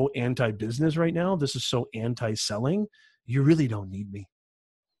so anti-business right now. This is so anti-selling. You really don't need me.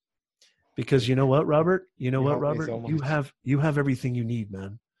 Because you know what, Robert? You helped me so much. You have everything you need,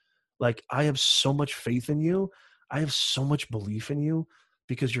 man. Like, I have so much faith in you. I have so much belief in you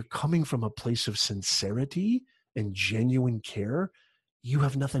because you're coming from a place of sincerity and genuine care. You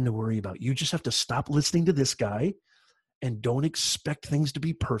have nothing to worry about. You just have to stop listening to this guy and don't expect things to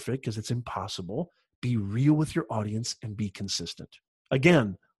be perfect because it's impossible. Be real with your audience and be consistent.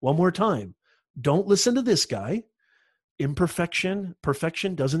 Again, one more time. Don't listen to this guy. Perfection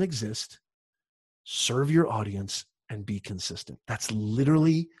doesn't exist. Serve your audience and be consistent. That's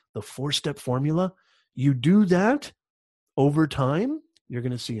literally the 4-step formula. You do that over time, you're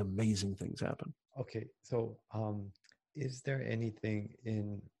going to see amazing things happen. Okay. So, is there anything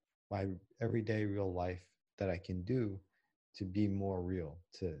in my everyday real life that I can do to be more real,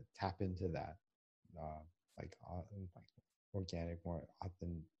 to tap into that, like organic, more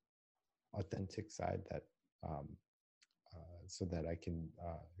authentic side that, so that I can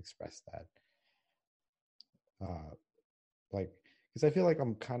express that, like, because I feel like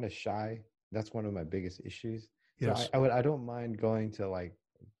I'm kind of shy. That's one of my biggest issues. Yes. So I don't mind going to, like,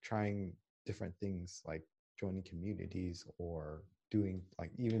 trying different things, like joining communities or doing,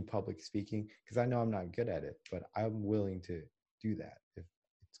 like, even public speaking, because I know I'm not good at it, but I'm willing to do that if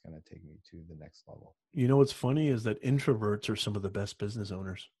it's going to take me to the next level. You know what's funny is that introverts are some of the best business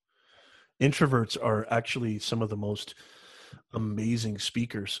owners. Introverts are actually some of the most amazing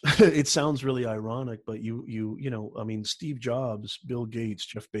speakers. It sounds really ironic, but you know, I mean, Steve Jobs, Bill Gates,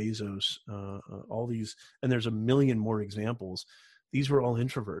 Jeff Bezos, all these, and there's a million more examples. These were all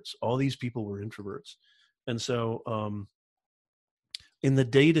introverts. All these people were introverts. And so, in the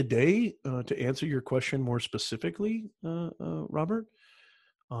day-to-day, to answer your question more specifically, Robert,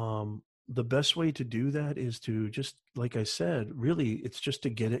 the best way to do that is to just, like I said, really, it's just to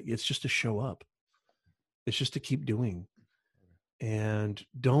get it. It's just to show up. It's just to keep doing. And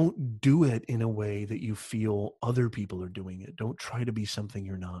don't do it in a way that you feel other people are doing it. Don't try to be something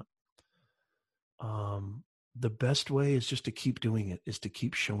you're not. The best way is just to keep doing it, is to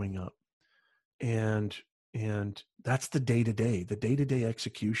keep showing up. And that's the day-to-day. The day-to-day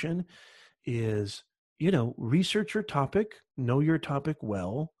execution is, research your topic, know your topic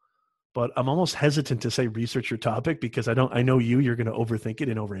well. But I'm almost hesitant to say research your topic because I know you're going to overthink it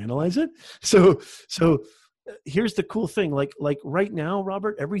and overanalyze it. So here's the cool thing. Like right now,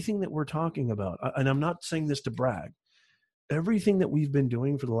 Robert, everything that we're talking about, and I'm not saying this to brag, everything that we've been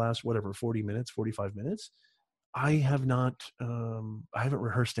doing for the last, 40 minutes, 45 minutes, I haven't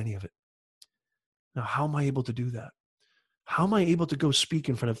rehearsed any of it. Now, how am I able to do that? How am I able to go speak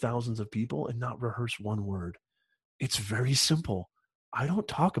in front of thousands of people and not rehearse one word? It's very simple. I don't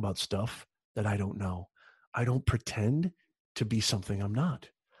talk about stuff that I don't know. I don't pretend to be something I'm not.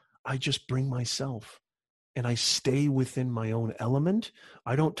 I just bring myself and I stay within my own element.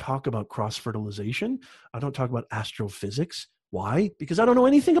 I don't talk about cross-fertilization. I don't talk about astrophysics. Why? Because I don't know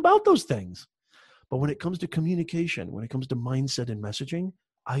anything about those things. But when it comes to communication, when it comes to mindset and messaging,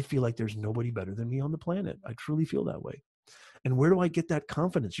 I feel like there's nobody better than me on the planet. I truly feel that way. And where do I get that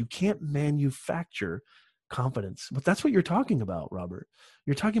confidence? You can't manufacture confidence. But that's what you're talking about, Robert.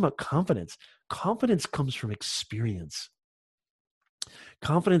 You're talking about confidence. Confidence comes from experience.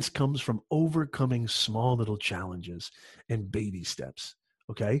 Confidence comes from overcoming small little challenges and baby steps.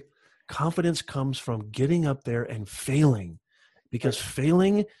 Okay. Confidence comes from getting up there and failing, because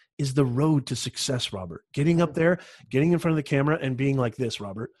failing is the road to success, Robert. Getting up there, getting in front of the camera and being like this,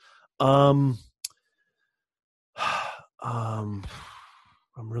 Robert. I'm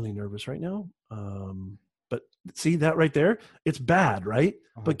really nervous right now. But see that right there? It's bad, right?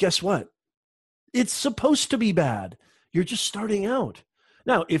 But guess what? It's supposed to be bad. You're just starting out.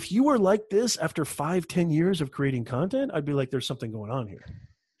 Now, if you were like this after 5-10 years of creating content, I'd be like, there's something going on here.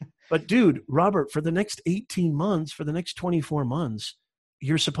 But dude, Robert, for the next 18 months, for the next 24 months,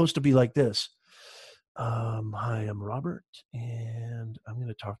 you're supposed to be like this. Hi, I'm Robert, and I'm going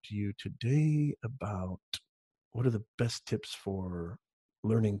to talk to you today about what are the best tips for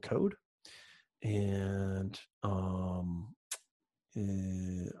learning code. And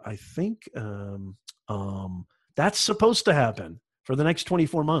I think that's supposed to happen. for the next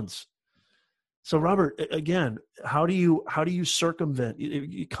 24 months. So Robert, again, how do you circumvent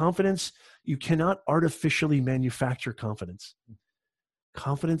confidence? You cannot artificially manufacture confidence.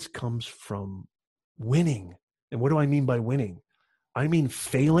 Confidence comes from winning. And what do I mean by winning? I mean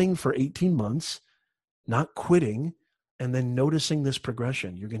failing for 18 months, not quitting, and then noticing this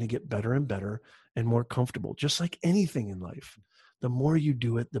progression. You're going to get better and better and more comfortable, just like anything in life. The more you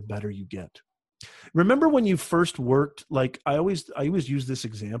do it, the better you get. Remember when you first worked, like I always use this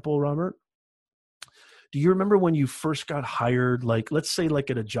example, Robert. Do you remember when you first got hired, like, let's say like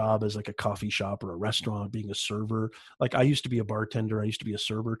at a job as like a coffee shop or a restaurant, being a server? Like I used to be a bartender. I used to be a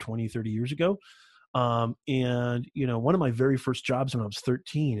server 20, 30 years ago. And one of my very first jobs when I was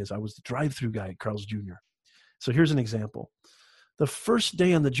 13 is I was the drive-through guy at Carl's Jr. So here's an example. The first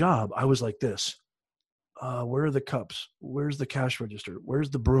day on the job, I was like this. Where are the cups? Where's the cash register? Where's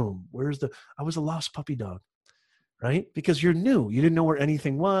the broom? I was a lost puppy dog. Right? Because you're new. You didn't know where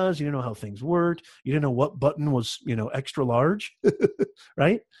anything was. You didn't know how things worked. You didn't know what button was, extra large.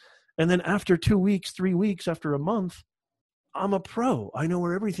 Right? And then after 2 weeks, 3 weeks, after a month, I'm a pro. I know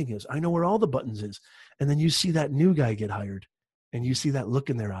where everything is. I know where all the buttons is. And then you see that new guy get hired and you see that look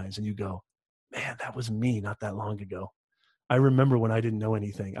in their eyes and you go, man, that was me not that long ago. I remember when I didn't know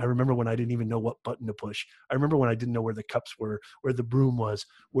anything. I remember when I didn't even know what button to push. I remember when I didn't know where the cups were, where the broom was,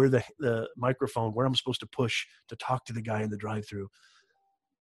 where the microphone, where I'm supposed to push to talk to the guy in the drive-thru.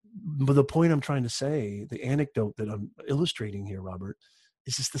 But the point I'm trying to say, the anecdote that I'm illustrating here, Robert,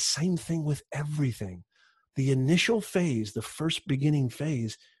 is it's the same thing with everything. The initial phase, the first beginning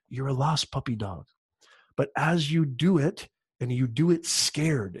phase, you're a lost puppy dog. But as you do it, and you do it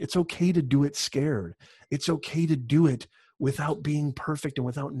scared, it's okay to do it scared. It's okay to do it without being perfect and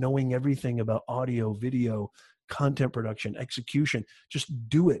without knowing everything about audio, video, content production, execution. Just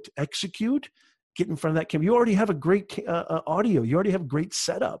do it. Execute. Get in front of that camera. You already have a great audio. You already have great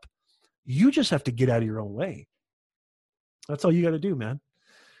setup. You just have to get out of your own way. That's all you got to do, man.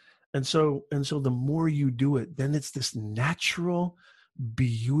 And so the more you do it, then it's this natural,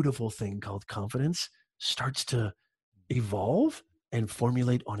 beautiful thing called confidence starts to evolve and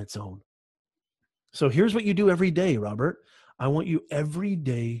formulate on its own. So here's what you do every day, Robert. I want you every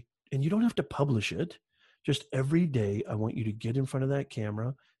day, and you don't have to publish it, just every day, I want you to get in front of that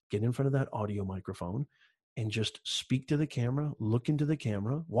camera, get in front of that audio microphone, and just speak to the camera, look into the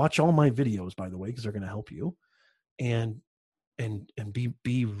camera, watch all my videos, by the way, because they're going to help you, and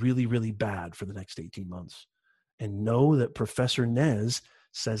be really, really bad for the next 18 months. And know that Professor Nez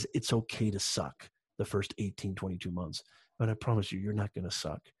says it's okay to suck the first 18, 22 months. But I promise you, you're not going to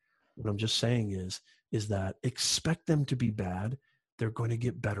suck. What I'm just saying is that expect them to be bad. They're going to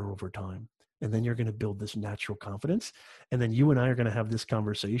get better over time. And then you're going to build this natural confidence. And then you and I are going to have this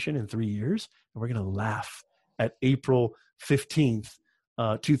conversation in 3 years, and we're going to laugh at April 15th,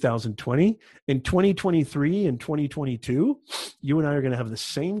 2020. In 2023 and 2022, you and I are going to have the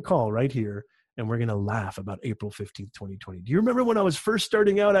same call right here, and we're going to laugh about April 15th, 2020. Do you remember when I was first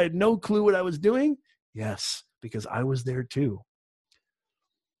starting out, I had no clue what I was doing? Yes, because I was there too.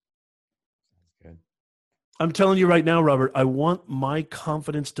 Good. I'm telling you right now, Robert, I want my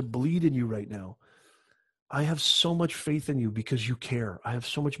confidence to bleed in you right now. I have so much faith in you because you care. I have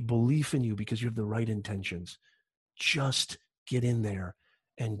so much belief in you because you have the right intentions. Just get in there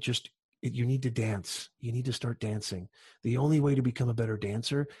and you need to dance. You need to start dancing. The only way to become a better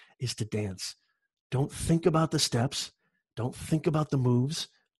dancer is to dance. Don't think about the steps. Don't think about the moves.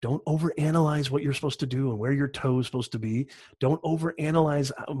 Don't overanalyze what you're supposed to do and where your toe is supposed to be. Don't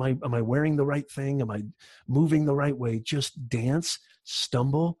overanalyze, am I wearing the right thing? Am I moving the right way? Just dance,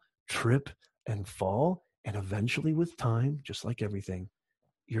 stumble, trip, and fall. And eventually with time, just like everything,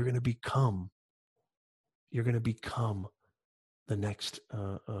 you're going to become the next,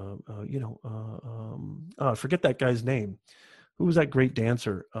 forget that guy's name. Who was that great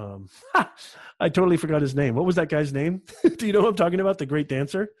dancer? I totally forgot his name. What was that guy's name? Do you know who I'm talking about? The great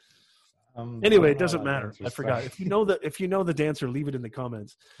dancer? Anyway, it doesn't matter. I forgot. If you know the dancer, leave it in the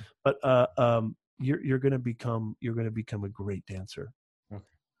comments. But you're going to become a great dancer. Okay.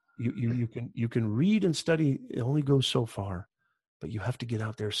 You can read and study. It only goes so far, but you have to get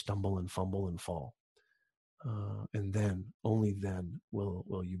out there, stumble and fumble and fall. And then, only then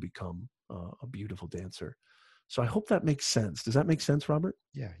will you become a beautiful dancer. So I hope that makes sense. Does that make sense, Robert?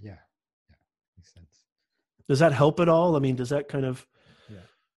 Yeah. Makes sense. Does that help at all? I mean, does that kind of? Yeah.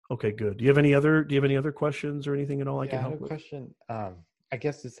 Okay, good. Do you have any other questions or anything at all I can help with? I have a question. I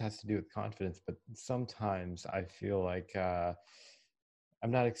guess this has to do with confidence, but sometimes I feel like I'm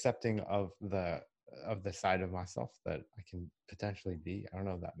not accepting of the side of myself that I can potentially be. I don't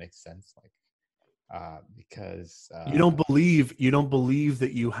know if that makes sense. Like because you don't believe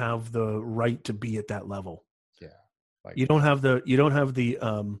that you have the right to be at that level. Yeah, like you don't have the you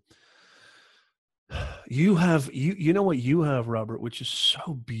know what you have, Robert, which is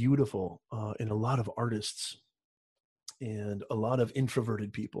so beautiful in a lot of artists and a lot of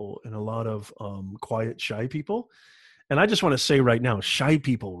introverted people and a lot of quiet, shy people. And I just want to say right now, shy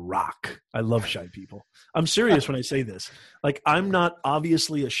people rock. I love shy people. I'm serious when I say this. Like, I'm not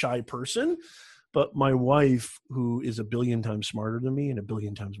obviously a shy person, but my wife, who is a billion times smarter than me and a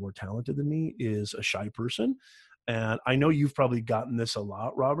billion times more talented than me, is a shy person. And I know you've probably gotten this a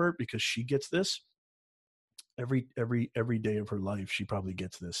lot, Robert, because she gets this every day of her life. She probably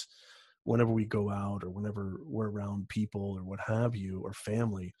gets this whenever we go out or whenever we're around people or what have you, or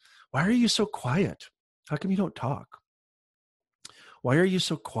family. Why are you so quiet? How come you don't talk? Why are you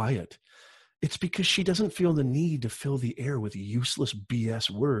so quiet? It's because she doesn't feel the need to fill the air with useless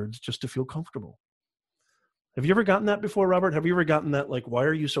BS words just to feel comfortable. Have you ever gotten that before, Robert? Have you ever gotten that, like, why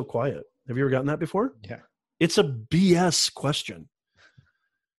are you so quiet? Have you ever gotten that before? Yeah. It's a BS question.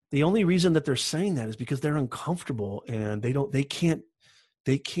 The only reason that they're saying that is because they're uncomfortable and they can't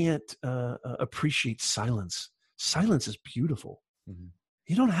appreciate silence. Silence is beautiful. Mm-hmm.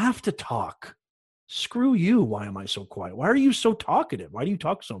 You don't have to talk. Screw you. Why am I so quiet? Why are you so talkative? Why do you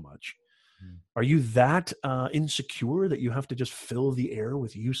talk so much? Mm-hmm. Are you that insecure that you have to just fill the air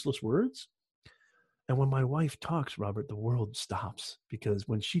with useless words? And when my wife talks, Robert, the world stops, because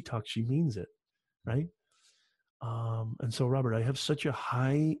when she talks, she means it, right? And so, Robert, I have such a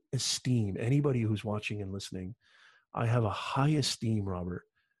high esteem. Anybody who's watching and listening, I have a high esteem, Robert,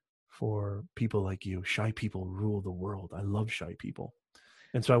 for people like you. Shy people rule the world. I love shy people.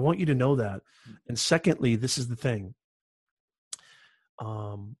 And so I want you to know that. And secondly, this is the thing.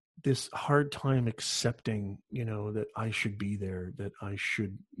 This hard time accepting, that I should be there, that I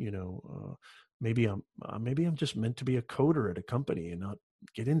should, maybe I'm just meant to be a coder at a company and not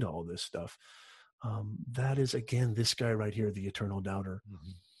get into all this stuff. That is, again, this guy right here, the eternal doubter.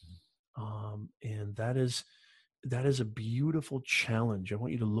 Mm-hmm. And that is a beautiful challenge. I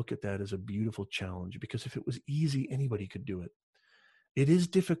want you to look at that as a beautiful challenge, because if it was easy, anybody could do it. It is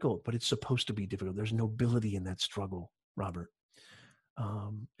difficult, but it's supposed to be difficult. There's nobility in that struggle, Robert.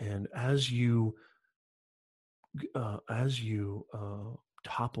 And as you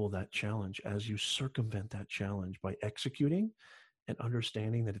topple that challenge, as you circumvent that challenge by executing and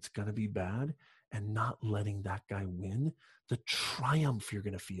understanding that it's going to be bad and not letting that guy win, the triumph you're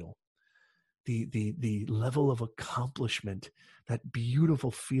going to feel, the level of accomplishment, that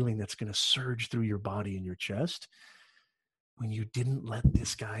beautiful feeling that's going to surge through your body and your chest when you didn't let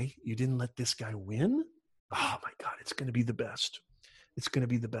this guy win. Oh my God, it's going to be the best. It's going to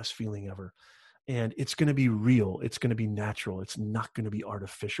be the best feeling ever. And it's going to be real. It's going to be natural. It's not going to be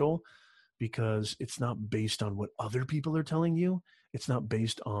artificial, because it's not based on what other people are telling you. It's not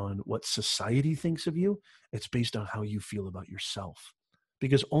based on what society thinks of you. It's based on how you feel about yourself,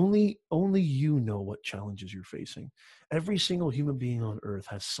 because only you know what challenges you're facing. Every single human being on earth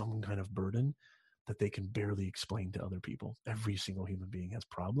has some kind of burden that they can barely explain to other people. Every single human being has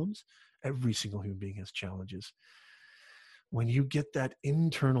problems. Every single human being has challenges. When you get that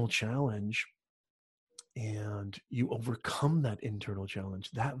internal challenge and you overcome that internal challenge,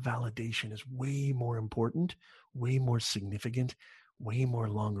 that validation is way more important, way more significant, way more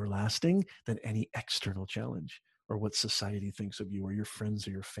longer lasting than any external challenge or what society thinks of you or your friends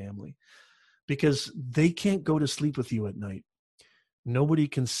or your family, because they can't go to sleep with you at night. Nobody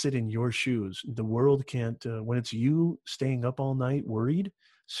can sit in your shoes. The world can't, when it's you staying up all night worried,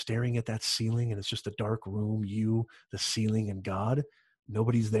 staring at that ceiling, and it's just a dark room, you, the ceiling, and God.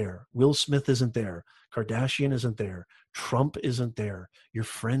 Nobody's there. Will Smith isn't there. Kardashian isn't there. Trump isn't there. Your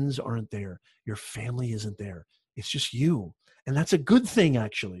friends aren't there. Your family isn't there. It's just you. And that's a good thing,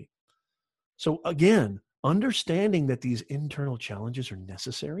 actually. So again, understanding that these internal challenges are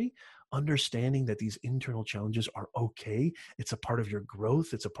necessary, understanding that these internal challenges are okay. It's a part of your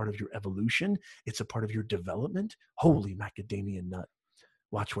growth. It's a part of your evolution. It's a part of your development. Holy macadamia nut.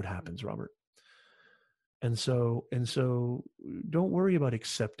 Watch what happens, Robert. And so don't worry about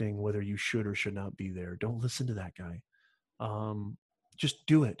accepting whether you should or should not be there. Don't listen to that guy. Just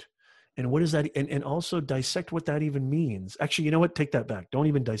do it. And what is that? And also dissect what that even means. Actually, you know what? Take that back. Don't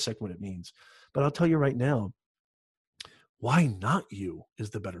even dissect what it means. But I'll tell you right now, why not you is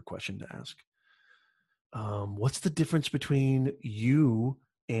the better question to ask. What's the difference between you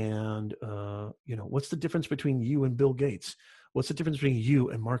and, what's the difference between you and Bill Gates? What's the difference between you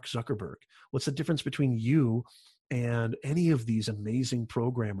and Mark Zuckerberg? What's the difference between you and any of these amazing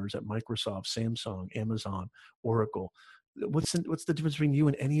programmers at Microsoft, Samsung, Amazon, Oracle? What's the difference between you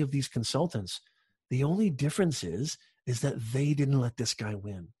and any of these consultants? The only difference is that they didn't let this guy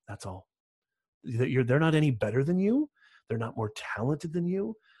win. That's all. They're not any better than you. They're not more talented than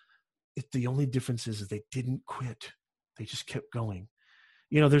you. The only difference is they didn't quit. They just kept going.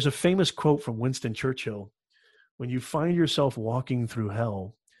 There's a famous quote from Winston Churchill. When you find yourself walking through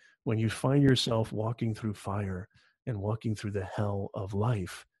hell, when you find yourself walking through fire and walking through the hell of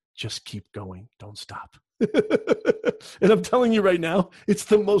life, just keep going. Don't stop. And I'm telling you right now, it's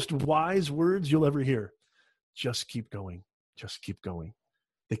the most wise words you'll ever hear. Just keep going. Just keep going.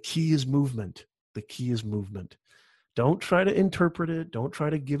 The key is movement. The key is movement. Don't try to interpret it. Don't try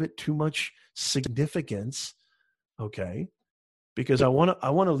to give it too much significance. Okay? Because I want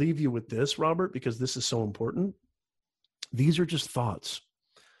to leave you with this, Robert, because this is so important. These are just thoughts.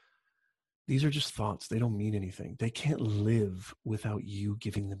 These are just thoughts. They don't mean anything. They can't live without you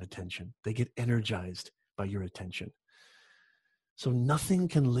giving them attention. They get energized by your attention. So nothing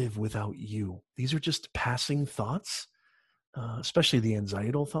can live without you. These are just passing thoughts, especially the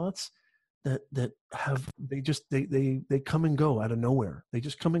anxietal thoughts that have, they come and go out of nowhere. They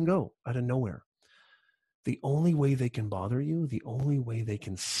just come and go out of nowhere. The only way they can bother you, the only way they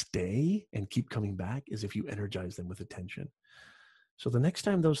can stay and keep coming back is if you energize them with attention. So the next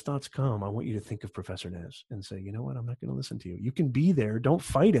time those thoughts come, I want you to think of Professor Nez and say, you know what, I'm not going to listen to you. You can be there. Don't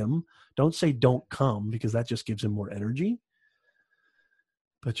fight him. Don't say don't come, because that just gives him more energy.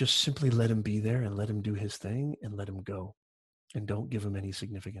 But just simply let him be there and let him do his thing and let him go. And don't give him any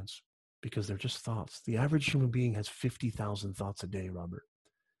significance, because they're just thoughts. The average human being has 50,000 thoughts a day, Robert.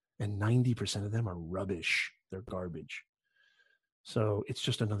 And 90% of them are rubbish. They're garbage. So it's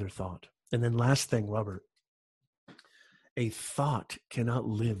just another thought. And then last thing, Robert, a thought cannot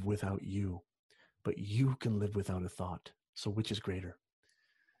live without you, but you can live without a thought. So which is greater?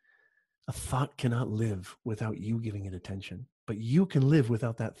 A thought cannot live without you giving it attention, but you can live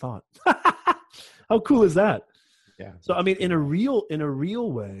without that thought. How cool is that? Yeah. So, I mean, in a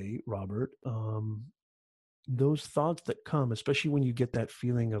real way, Robert, those thoughts that come, especially when you get that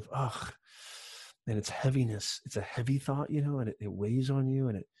feeling of, and it's heaviness, it's a heavy thought, and it weighs on you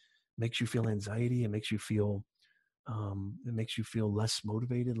and it makes you feel anxiety. It makes you feel less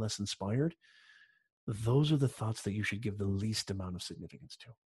motivated, less inspired. Those are the thoughts that you should give the least amount of significance to.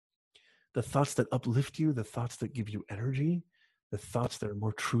 The thoughts that uplift you, the thoughts that give you energy, the thoughts that are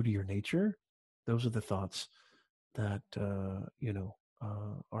more true to your nature, those are the thoughts that,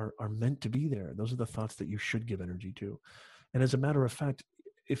 are meant to be there. Those are the thoughts that you should give energy to. And as a matter of fact,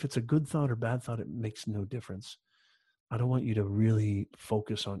 if it's a good thought or bad thought, it makes no difference. I don't want you to really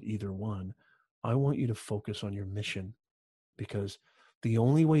focus on either one. I want you to focus on your mission, because the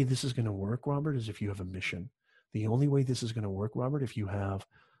only way this is going to work, Robert, is if you have a mission. The only way this is going to work, Robert, if you have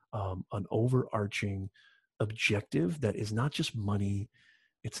an overarching objective that is not just money,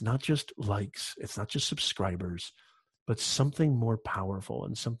 it's not just likes, it's not just subscribers, but something more powerful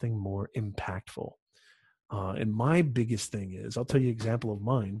and something more impactful. And my biggest thing is, I'll tell you an example of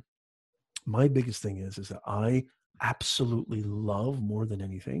mine. My biggest thing is that I absolutely love, more than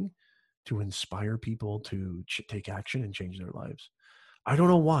anything, to inspire people to take action and change their lives. I don't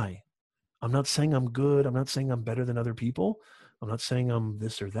know why. I'm not saying I'm good. I'm not saying I'm better than other people. I'm not saying I'm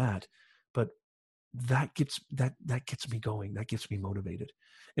this or that, but that gets me going. That gets me motivated.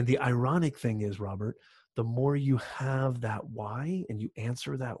 And the ironic thing is, Robert, the more you have that why and you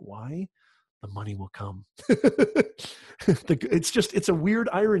answer that why, the money will come. It's a weird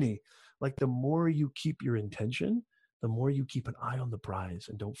irony. Like, the more you keep your intention, the more you keep an eye on the prize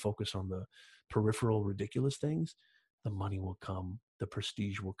and don't focus on the peripheral ridiculous things, the money will come, the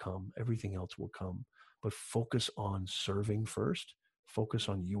prestige will come, everything else will come. But focus on serving first, focus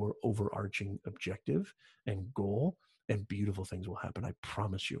on your overarching objective and goal, and beautiful things will happen. I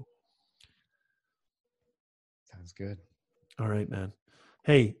promise you. Sounds good. All right, man.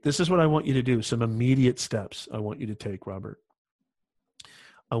 Hey, this is what I want you to do. Some immediate steps I want you to take, Robert.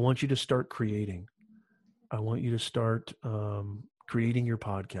 I want you to start creating. I want you to start creating your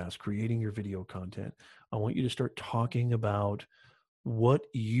podcast, creating your video content. I want you to start talking about what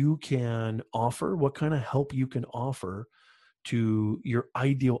you can offer, what kind of help you can offer to your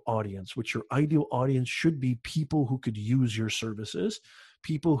ideal audience, which your ideal audience should be people who could use your services,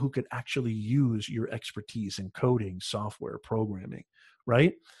 people who could actually use your expertise in coding, software, programming,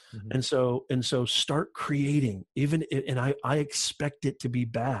 right? Mm-hmm. And so start creating, and I expect it to be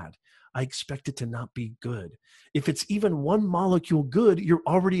bad. I expect it to not be good. If it's even one molecule good, you're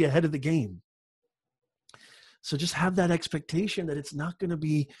already ahead of the game. So just have that expectation that it's not going to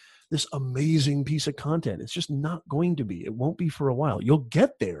be this amazing piece of content. It's just not going to be. It won't be for a while. You'll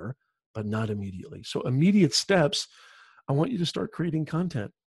get there, but not immediately. So immediate steps, I want you to start creating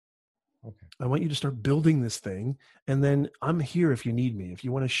content. Okay. I want you to start building this thing. And then I'm here if you need me. If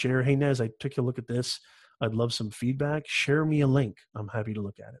you want to share, hey, Nez, I took a look at this. I'd love some feedback. Share me a link. I'm happy to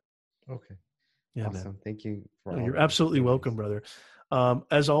look at it. Okay. Yeah, awesome. man. Thank you. You're absolutely welcome, brother.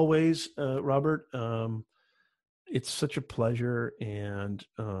 As always, Robert, it's such a pleasure. And,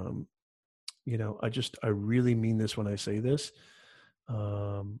 I really mean this when I say this.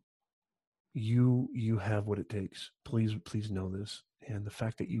 You have what it takes. Please know this. And the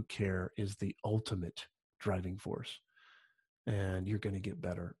fact that you care is the ultimate driving force, and you're going to get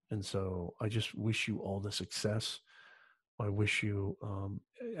better. And so I just wish you all the success. I wish you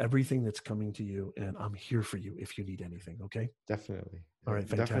everything that's coming to you, and I'm here for you if you need anything. Okay. Definitely. All right.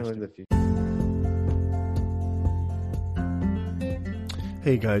 Fantastic. Definitely in the future.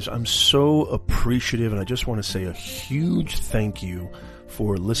 Hey guys, I'm so appreciative, and I just want to say a huge thank you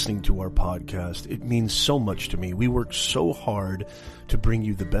for listening to our podcast. It means so much to me. We work so hard to bring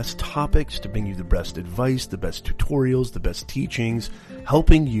you the best topics, to bring you the best advice, the best tutorials, the best teachings,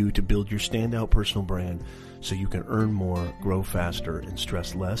 helping you to build your standout personal brand so you can earn more, grow faster, and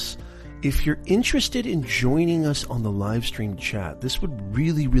stress less. If you're interested in joining us on the live stream chat, this would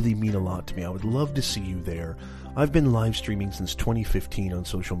really, really mean a lot to me. I would love to see you there. I've been live streaming since 2015 on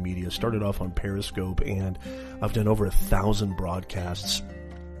social media, started off on Periscope, and I've done over 1,000 broadcasts.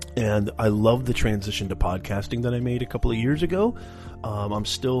 And I love the transition to podcasting that I made a couple of years ago. I'm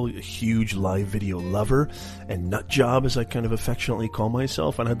still a huge live video lover and nut job, as I kind of affectionately call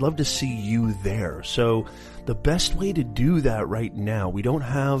myself, and I'd love to see you there. So the best way to do that right now, we don't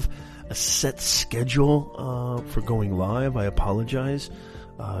have a set schedule for going live. I apologize.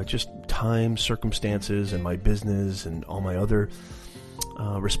 Just time, circumstances, and my business and all my other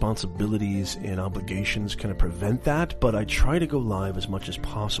responsibilities and obligations kind of prevent that, but I try to go live as much as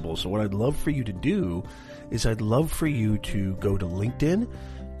possible. So what I'd love for you to do is I'd love for you to go to LinkedIn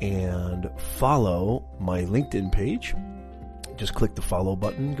and follow my LinkedIn page. Just click the follow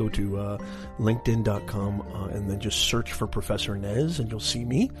button, go to linkedin.com and then just search for Professor Nez and you'll see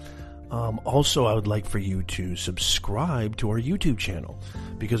me. Also, I would like for you to subscribe to our YouTube channel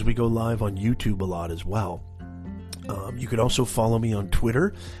because we go live on YouTube a lot as well. You could also follow me on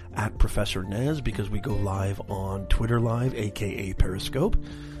Twitter at Professor Nez because we go live on Twitter Live, aka Periscope.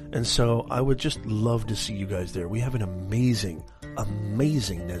 And so I would just love to see you guys there. We have an amazing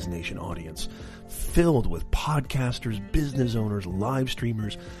Nez Nation audience filled with podcasters, business owners, live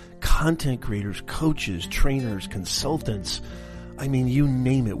streamers, content creators, coaches, trainers, consultants. I mean, you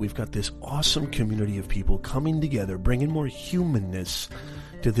name it. We've got this awesome community of people coming together, bringing more humanness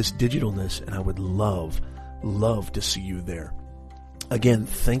to this digitalness, and I would love to see you there. Again,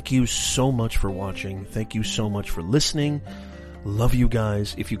 thank you so much for watching. Thank you so much for listening. Love you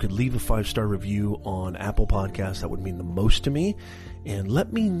guys. If you could leave a 5-star review on Apple Podcasts, that would mean the most to me. And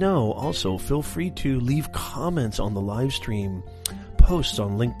let me know also, feel free to leave comments on the live stream posts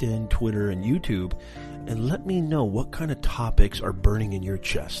on LinkedIn, Twitter, and YouTube. And let me know what kind of topics are burning in your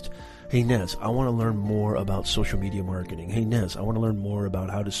chest. Hey, Nez, I want to learn more about social media marketing. Hey, Nez, I want to learn more about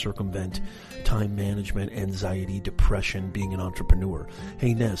how to circumvent time management, anxiety, depression, being an entrepreneur.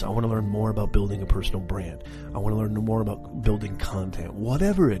 Hey, Nez, I want to learn more about building a personal brand. I want to learn more about building content.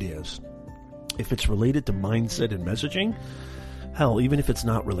 Whatever it is, if it's related to mindset and messaging, hell, even if it's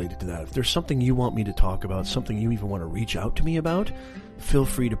not related to that, if there's something you want me to talk about, something you even want to reach out to me about, feel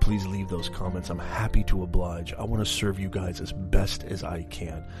free to please leave those comments. I'm happy to oblige. I want to serve you guys as best as I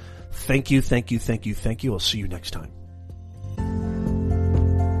can. Thank you. I'll see you next time.